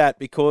us through that,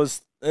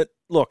 because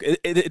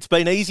it's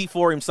been easy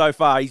for him so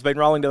far. He's been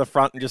rolling to the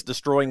front and just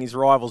destroying his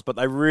rivals, but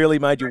they really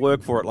made you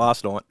work for it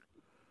last night.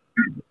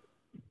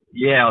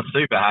 Yeah, I was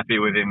super happy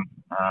with him.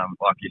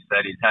 Like you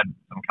said, he's had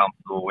some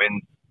comfortable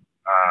wins.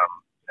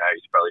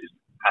 He's probably just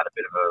had a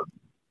bit of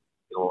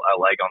a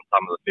leg on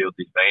some of the fields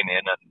he's been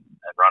in and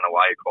run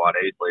away quite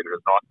easily, but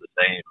it was nice to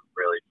see him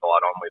really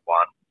fight on with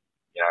one,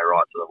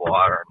 right to the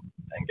wire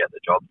and get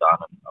the job done,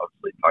 and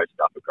obviously posted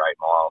up a great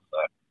mile. So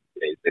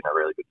he's in a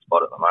really good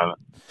spot at the moment.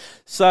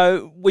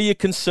 So were you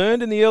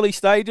concerned in the early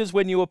stages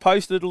when you were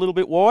posted a little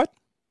bit wide?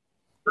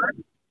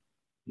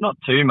 Not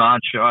too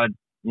much. I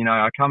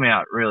come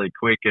out really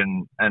quick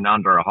and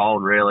under a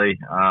hold, really.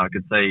 I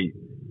could see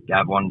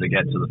Gav wanted to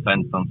get to the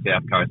fence on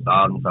South Coast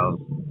Arden, so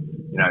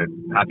I was,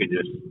 happy to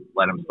just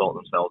let them sort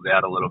themselves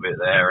out a little bit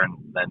there and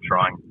then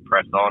try and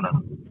press on,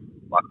 and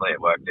luckily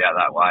it worked out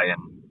that way.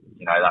 And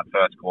that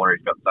first quarter,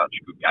 he's got such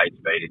good gate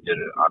speed, he did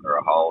it under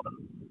a hold, and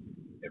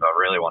if I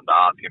really wanted to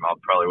ask him, I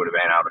probably would have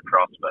been able to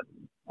cross, but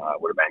it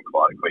would have been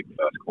quite a quick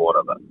first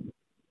quarter. But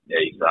yeah,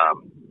 he's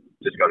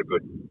just got a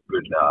good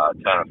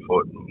turn of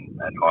foot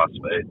and high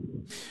speed.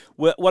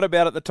 Well, what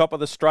about at the top of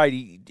the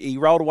straight? He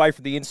rolled away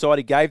from the inside.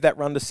 He gave that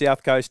run to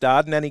South Coast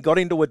Arden, and he got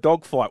into a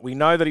dogfight. We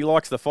know that he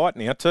likes the fight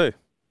now too.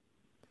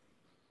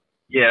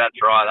 Yeah, that's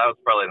right. That was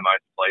probably the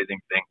most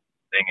pleasing thing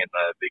in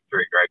the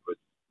victory, Greg, was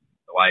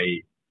the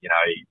way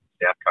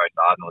South Coast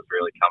Arden was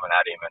really coming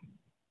at him, and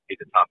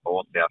he's a tough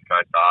horse, South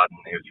Coast Arden.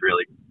 He was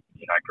really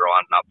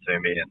grinding up to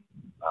me, and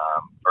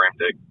for him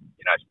to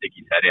stick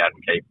his head out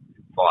and keep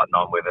fighting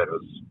on with it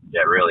was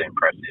really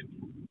impressive.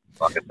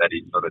 Like I said,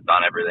 he's sort of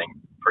done everything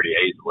pretty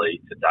easily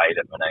to date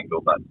at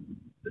Menangle, but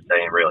to see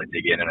him really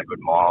dig in a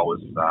good mile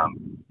was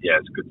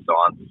it's good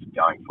signs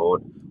going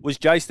forward. Was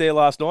Jace there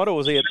last night, or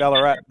was he at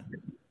Ballarat?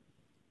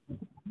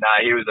 No,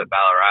 he was at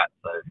Ballarat,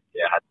 so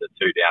had the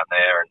two down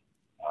there, and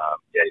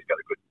he's got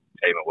a good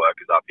team of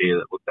workers up here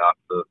that looked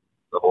after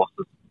the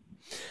horses.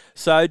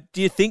 So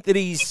do you think that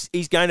he's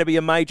going to be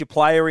a major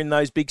player in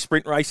those big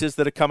sprint races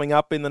that are coming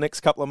up in the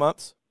next couple of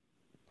months?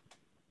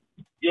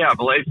 Yeah, I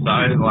believe so.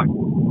 Like,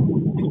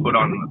 he's put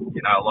on,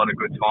 a lot of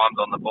good times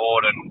on the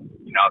board, and,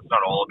 it's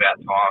not all about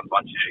times.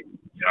 Once you,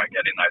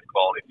 get in those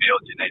quality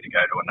fields, you need to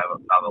go to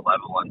another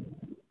level, and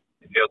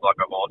it feels like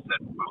a horse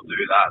that will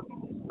do that.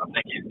 I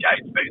think his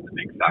gate speed is a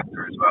big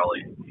factor as well.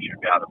 He should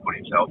be able to put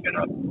himself in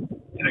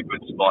a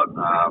good spot,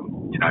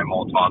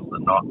 more times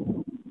than not.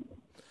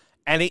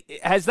 And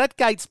has that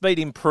gate speed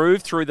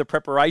improved through the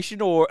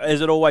preparation, or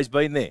has it always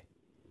been there?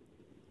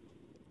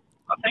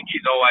 I think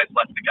he's always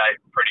left the gate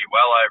pretty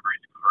well over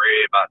his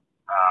career, but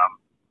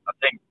I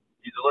think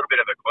he's a little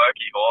bit of a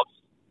quirky horse.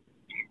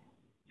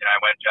 You know,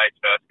 when Jace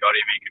first got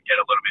him, he could get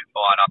a little bit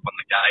fired up on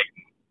the gate.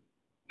 And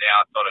now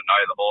I sort of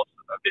know the horse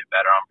a bit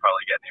better. I'm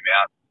probably getting him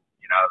out,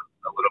 you know,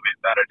 a little bit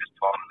better, just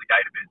timing the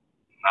gate a bit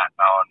and that,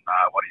 knowing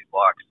what he's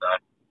like. So,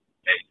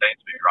 yeah, he seems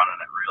to be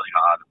running it really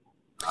hard.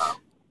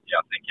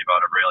 Yeah, I think if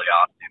I'd have really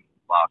asked him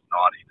last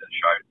night, he'd have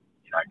showed,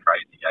 you know,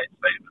 crazy gate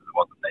speed, but there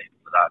wasn't needed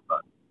for that.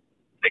 But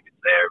I think it's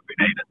there if we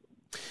need it.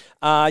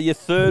 Your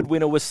third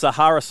winner was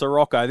Sahara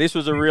Sirocco. This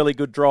was a really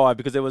good drive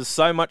because there was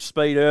so much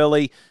speed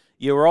early.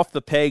 You were off the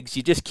pegs.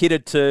 You just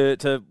kidded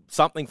to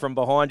something from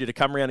behind you to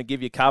come around and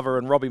give you cover,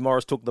 and Robbie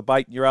Morris took the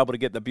bait, and you're able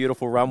to get the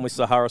beautiful run with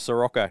Sahara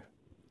Sirocco.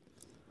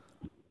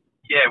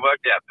 Yeah, it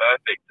worked out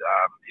perfect.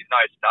 He's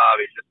no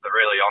star. He's just a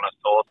really honest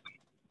horse and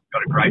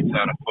got a great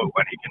turn of foot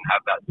when he can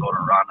have that sort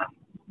of run. And,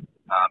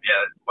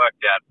 yeah, it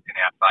worked out in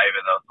our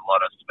favour. There was a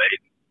lot of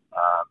speed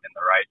in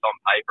the race. On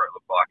paper, it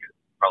looked like it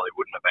probably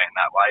wouldn't have been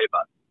that way,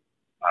 but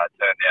it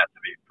turned out to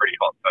be a pretty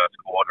hot first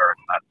quarter,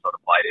 and that sort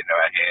of played into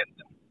our hands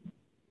and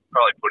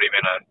probably put him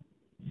in a,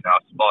 you know,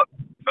 a spot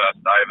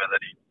first over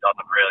that he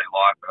doesn't really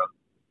like, but,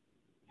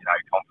 you know,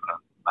 confident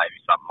maybe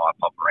something might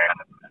pop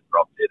around, and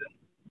Rob did, and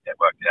it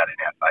worked out in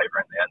our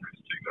favour in the end. It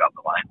was too good up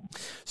the lane.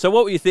 So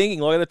what were you thinking?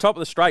 Like at the top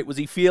of the straight, was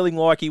he feeling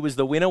like he was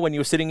the winner when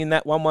you were sitting in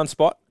that 1-1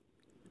 spot?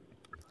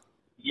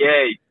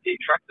 Yeah, he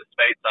tracked the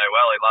speed so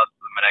well. He loves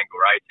the Menangle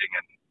racing,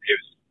 and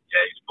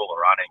he's full of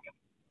running. And,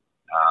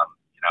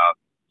 you know, I've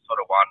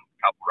sort of won a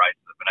couple races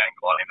at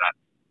Menangle on him, that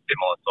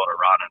similar sort of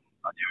run, and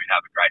I knew he'd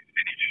have a great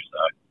finish. So,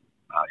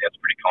 yeah, it's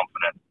pretty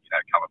confident, you know,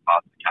 coming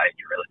past the cage,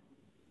 really.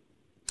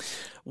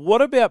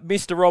 What about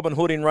Mr. Robin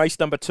Hood in race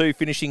number 2,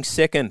 finishing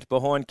second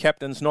behind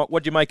Captain's Knock?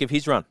 What did you make of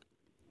his run?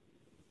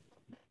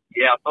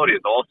 Yeah, I thought he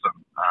was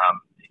awesome.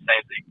 He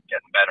seems to be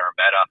getting better and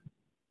better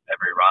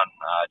every run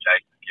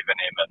Jason's given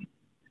him, and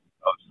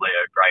obviously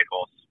a great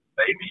horse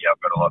beat me. I've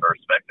got a lot of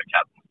respect for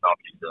Captain's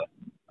Knock. He's a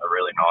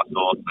really nice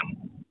horse,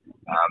 and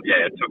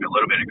yeah, it took a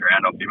little bit of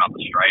ground off him up the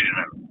straight in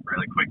a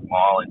really quick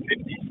mile in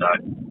 50. So,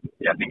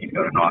 yeah, I think he's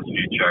got a nice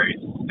future.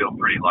 He's still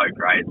pretty low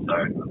grade, so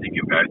I think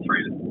he'll go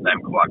through them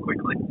quite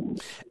quickly.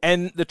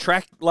 And the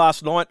track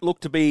last night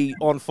looked to be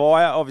on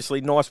fire.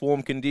 Obviously, nice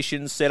warm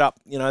conditions set up.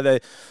 You know,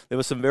 there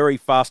were some very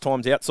fast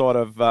times outside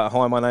of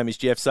Hi, my name is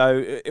Jeff. So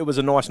it was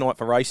a nice night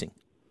for racing.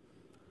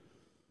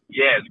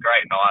 Yeah, it's a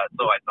great night. It's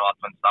always nice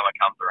when summer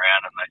comes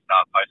around and they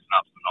start posting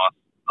up some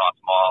nice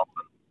miles.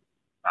 And,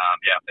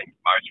 yeah, I think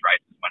most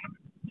races when,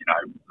 you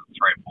know, 3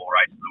 or 4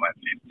 races that went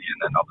 50, and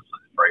then obviously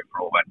the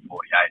free-for-all went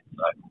 48.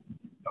 So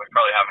we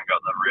probably haven't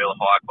got the real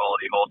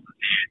high-quality horses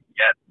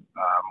here yet.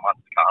 Once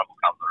the carnival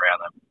comes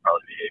around, they'll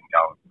probably be even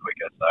going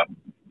quicker. So,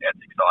 yeah, it's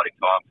an exciting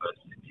time for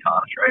Sydney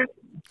harness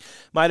racing.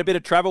 Mate, a bit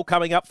of travel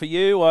coming up for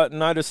you. I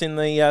notice in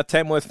the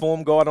Tamworth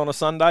Form Guide on a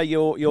Sunday,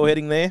 you're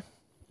heading there.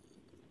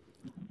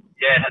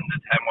 Yeah, heading to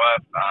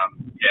Tamworth.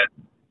 Yeah,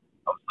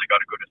 obviously got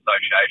a good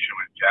association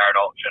with Jared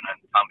Alchin and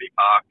Tumby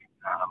Park,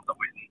 the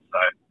Wittens. So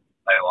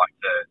they like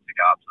to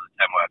go up to the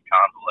Tamworth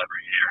Carnival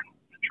every year and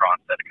try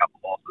and set a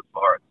couple of horses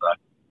for it. So,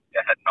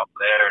 yeah, heading up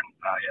there and,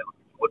 yeah,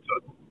 looking forward to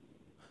it.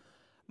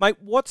 Mate,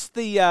 what's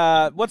the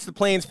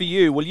plans for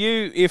you? Will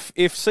you, if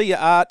See Your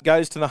Art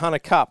goes to the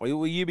Hunter Cup,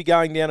 will you be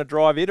going down to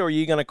drive it, or are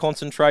you going to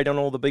concentrate on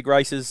all the big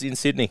races in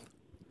Sydney?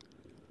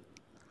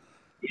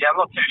 Yeah,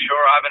 I'm not too sure.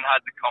 I haven't had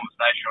the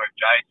conversation with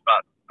Jace,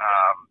 but,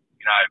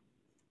 you know,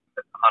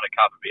 the Hunter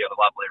Cup would be a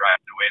lovely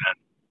race to win, and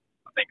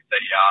I think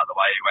See Your Art, the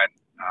way he went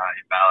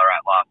in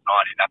Ballarat last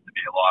night, he'd have to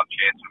be a live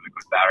chance with a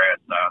good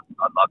barrier, so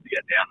I'd love to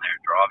get down there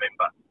and drive him,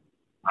 but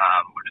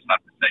we'll just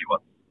have to see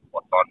what's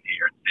on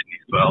here in Sydney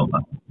as well.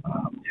 But,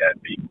 yeah,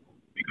 it'd be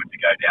good to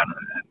go down and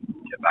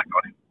get back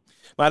on him.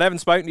 Mate, I haven't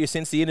spoken to you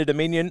since the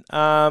Inter-Dominion.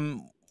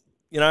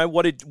 You know,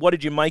 what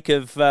did you make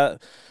of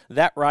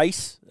that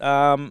race?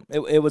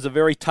 It was a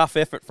very tough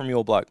effort from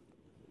your bloke.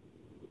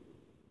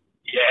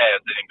 Yeah,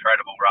 it was an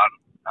incredible run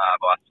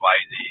by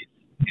Swayze.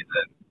 He's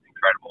an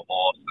incredible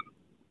horse, and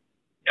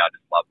yeah, I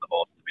just love the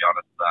horse, to be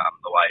honest.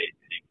 The way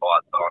he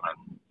fights on,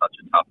 and such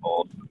a tough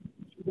horse.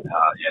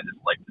 Yeah,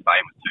 just Leap to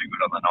Fame was too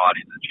good on the night.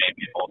 He's a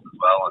champion horse as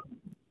well, and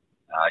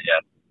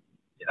yeah,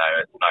 you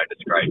know, it's no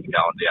disgrace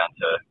going down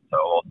to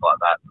a horse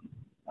like that.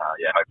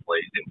 Yeah,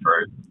 hopefully he's in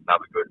for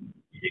another good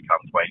year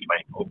come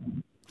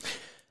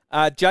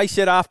 2024. Jay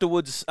said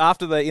afterwards,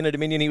 after the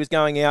Inter-Dominion, he was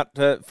going out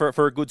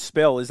for a good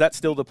spell. Is that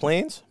still the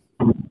plans?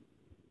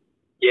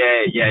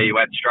 Yeah, he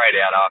went straight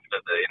out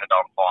after the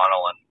Interdom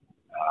final, and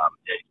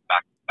yeah, he's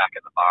back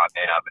at the barn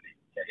now. But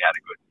he had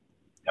a good,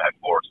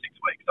 4 or 6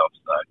 weeks off,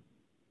 so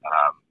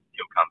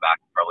he'll come back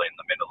probably in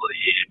the middle of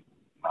the year.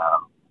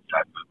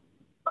 For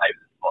maybe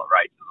the slot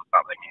races or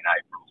something in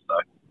April. So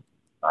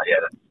yeah,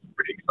 that's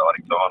pretty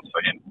exciting times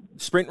for him.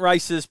 Sprint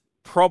races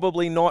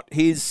probably not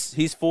his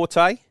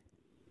forte.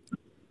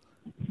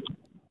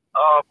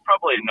 Oh,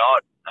 probably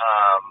not.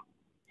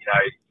 You know,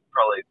 he's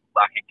probably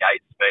lacking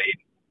gate speed.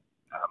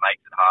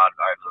 makes it hard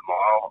over the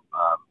mile.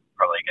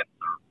 Probably against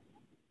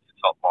the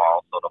top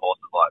mile sort of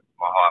horses like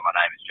my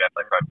name is Jeff.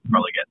 They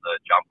probably get the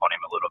jump on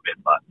him a little bit,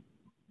 but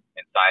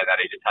in saying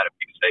that, he just had a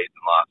big season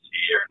last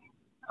year, and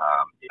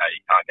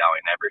you can't go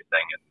in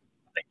everything. And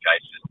I think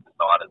Chase just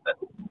decided that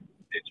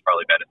it's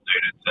probably better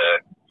suited to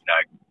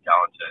go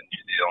into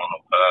New Zealand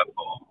or Perth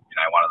or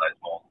one of those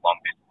more long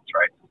distance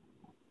races.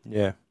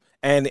 Yeah.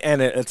 And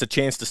it's a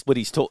chance to split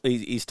his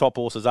top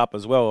horses up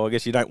as well. I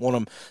guess you don't want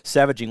them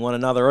savaging one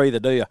another either,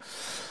 do you?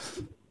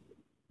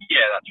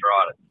 Yeah, that's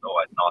right. It's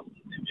always nice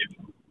if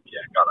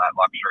you've got that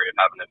luxury of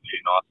having a few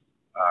nice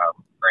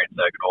Grand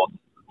Circuit horses.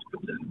 It's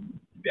good to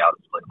be able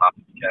to split them up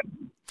if you can.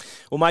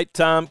 Well, mate,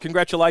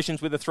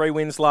 congratulations with the 3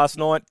 wins last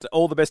night.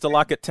 All the best of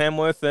luck at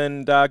Tamworth,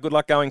 and good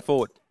luck going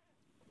forward.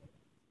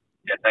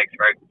 Yeah, thanks,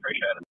 Greg.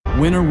 Appreciate it.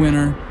 Winner,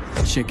 winner,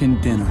 chicken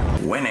dinner.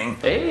 Winning.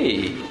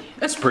 Hey,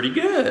 that's pretty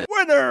good.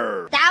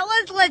 Winner! That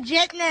was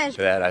legitness.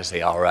 To that I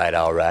say, all right.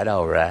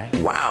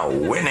 Wow,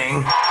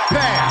 winning.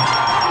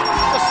 Bam!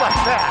 Just like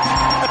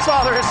that. That's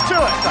all there is to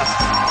it.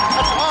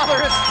 That's all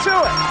there is to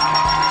it.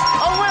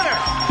 A winner.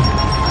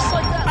 Just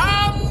like that.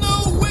 And the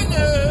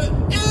winner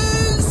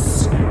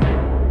is...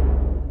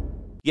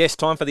 Yes,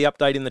 time for the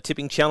update in the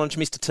tipping challenge.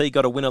 Mr. T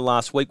got a winner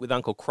last week with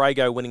Uncle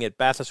Crago winning at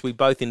Bathurst. We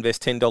both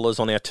invest $10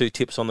 on our 2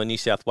 tips on the New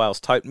South Wales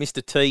tote.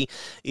 Mr. T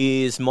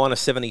is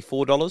minus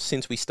 $74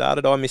 since we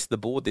started. I missed the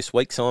board this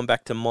week, so I'm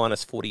back to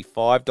minus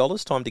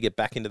 $45. Time to get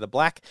back into the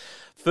black.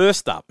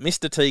 First up,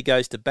 Mr. T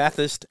goes to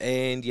Bathurst,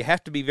 and you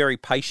have to be very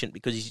patient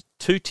because his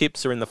 2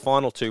 tips are in the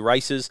final 2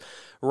 races.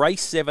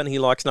 Race 7, he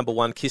likes number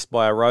 1, Kissed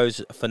by a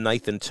Rose for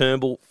Nathan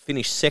Turnbull.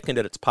 Finished second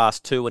at its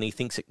past 2, and he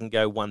thinks it can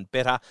go 1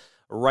 better.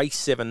 Race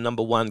 7,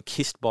 number 1,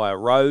 Kissed by a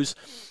Rose.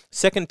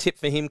 Second tip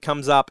for him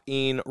comes up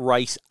in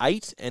race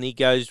 8, and he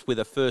goes with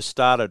a first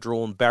starter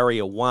drawn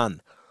Barrier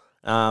 1.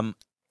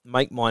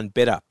 Make Mine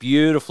Better.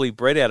 Beautifully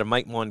bred out of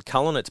Make Mine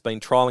Cullen. It's been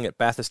trialling at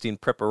Bathurst in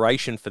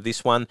preparation for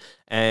this one,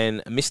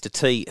 and Mr.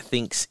 T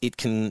thinks it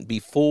can be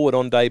forward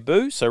on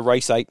debut. So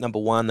race 8, number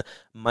 1,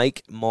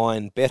 Make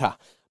Mine Better.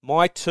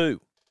 My 2.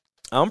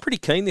 I'm pretty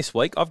keen this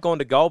week. I've gone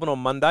to Goulburn on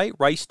Monday.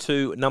 Race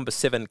 2, number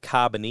 7,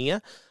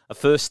 Carboneer. A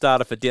first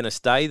starter for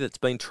Dennis Day that's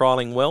been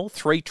trialling well.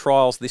 3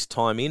 trials this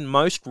time in.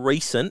 Most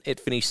recent,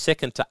 it finished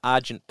second to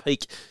Argent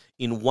Peak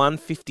in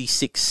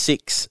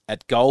 156.6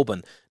 at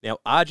Goulburn. Now,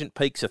 Argent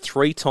Peak's a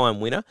 3-time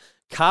winner.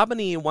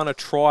 Carboneer won a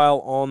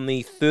trial on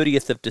the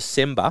 30th of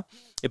December.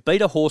 It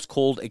beat a horse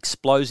called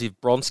Explosive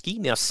Bronski.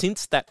 Now,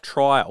 since that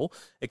trial,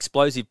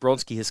 Explosive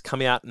Bronski has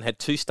come out and had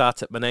 2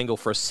 starts at Menangle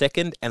for a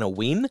second and a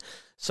win.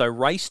 So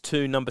race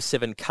 2, number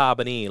 7,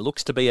 Carboneer.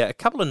 Looks to be a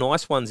couple of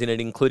nice ones in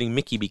it, including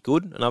Mickey Be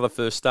Good, another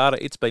first starter.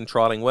 It's been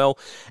trialling well.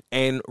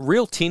 And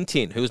Real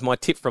Tintin, who was my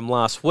tip from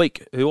last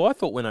week, who I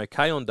thought went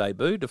okay on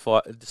debut,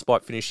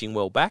 despite finishing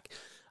well back.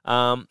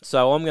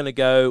 So I'm going to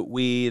go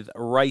with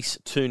race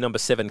 2, number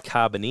 7,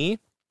 Carboneer.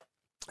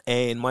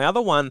 And my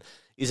other one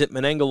is at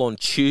Menangle on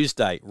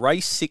Tuesday.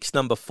 Race 6,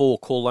 number 4,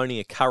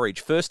 Colonia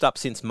Courage. First up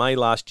since May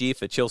last year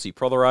for Chelsea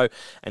Prothero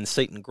and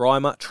Seaton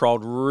Grimer.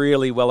 Trialled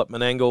really well at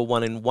Menangle,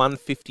 won in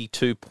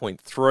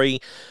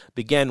 152.3.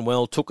 Began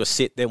well, took a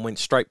sit, then went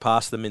straight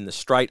past them in the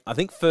straight. I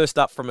think first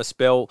up from a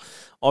spell,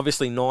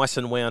 obviously nice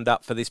and wound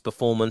up for this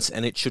performance,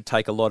 and it should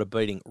take a lot of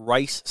beating.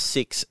 Race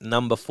 6,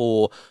 number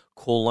 4,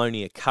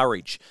 Colonia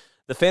Courage.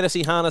 The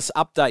Fantasy Harness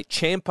update.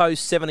 Champo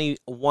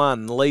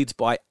 71 leads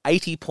by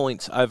 80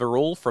 points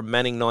overall from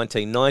Manning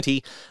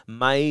 1990.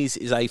 Mays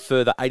is a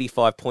further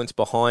 85 points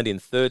behind in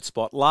 3rd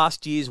spot.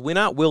 Last year's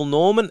winner, Will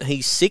Norman,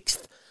 he's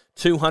 6th,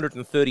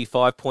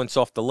 235 points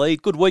off the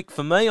lead. Good week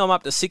for me. I'm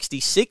up to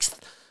 66th,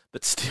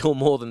 but still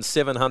more than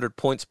 700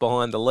 points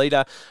behind the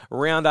leader.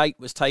 Round 8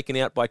 was taken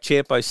out by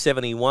Champo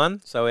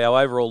 71, so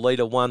our overall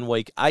leader won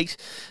week 8.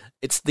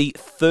 It's the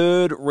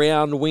 3rd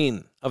round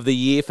win of the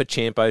year for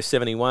Champo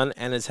 71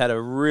 and has had a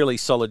really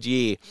solid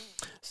year.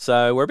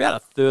 So we're about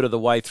a third of the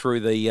way through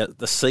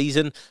the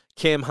season.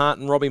 Cam Hart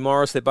and Robbie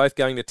Morris, they're both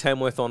going to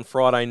Tamworth on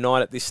Friday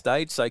night at this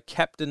stage. So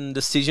captain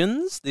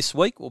decisions this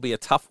week will be a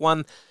tough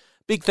one.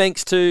 Big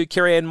thanks to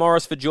Kerryann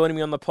Morris for joining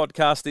me on the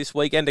podcast this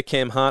week, and to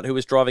Cam Hart, who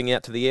was driving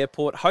out to the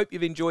airport. Hope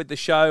you've enjoyed the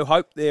show.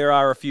 Hope there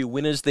are a few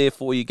winners there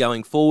for you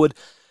going forward.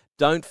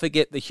 Don't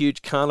forget the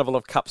huge Carnival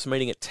of Cups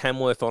meeting at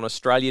Tamworth on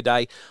Australia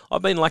Day.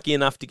 I've been lucky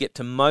enough to get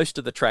to most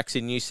of the tracks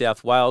in New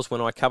South Wales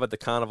when I covered the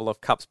Carnival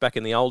of Cups back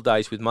in the old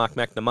days with Mark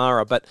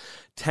McNamara, but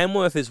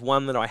Tamworth is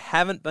one that I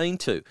haven't been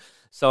to.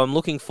 So I'm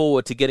looking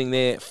forward to getting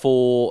there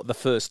for the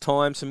first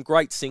time. Some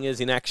great singers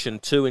in action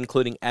too,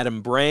 including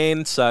Adam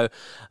Brand. So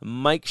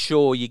make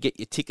sure you get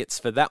your tickets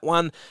for that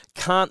one.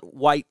 Can't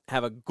wait.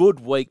 Have a good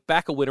week.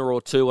 Back a winner or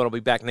two, and I'll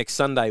be back next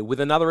Sunday with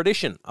another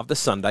edition of the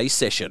Sunday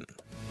Session.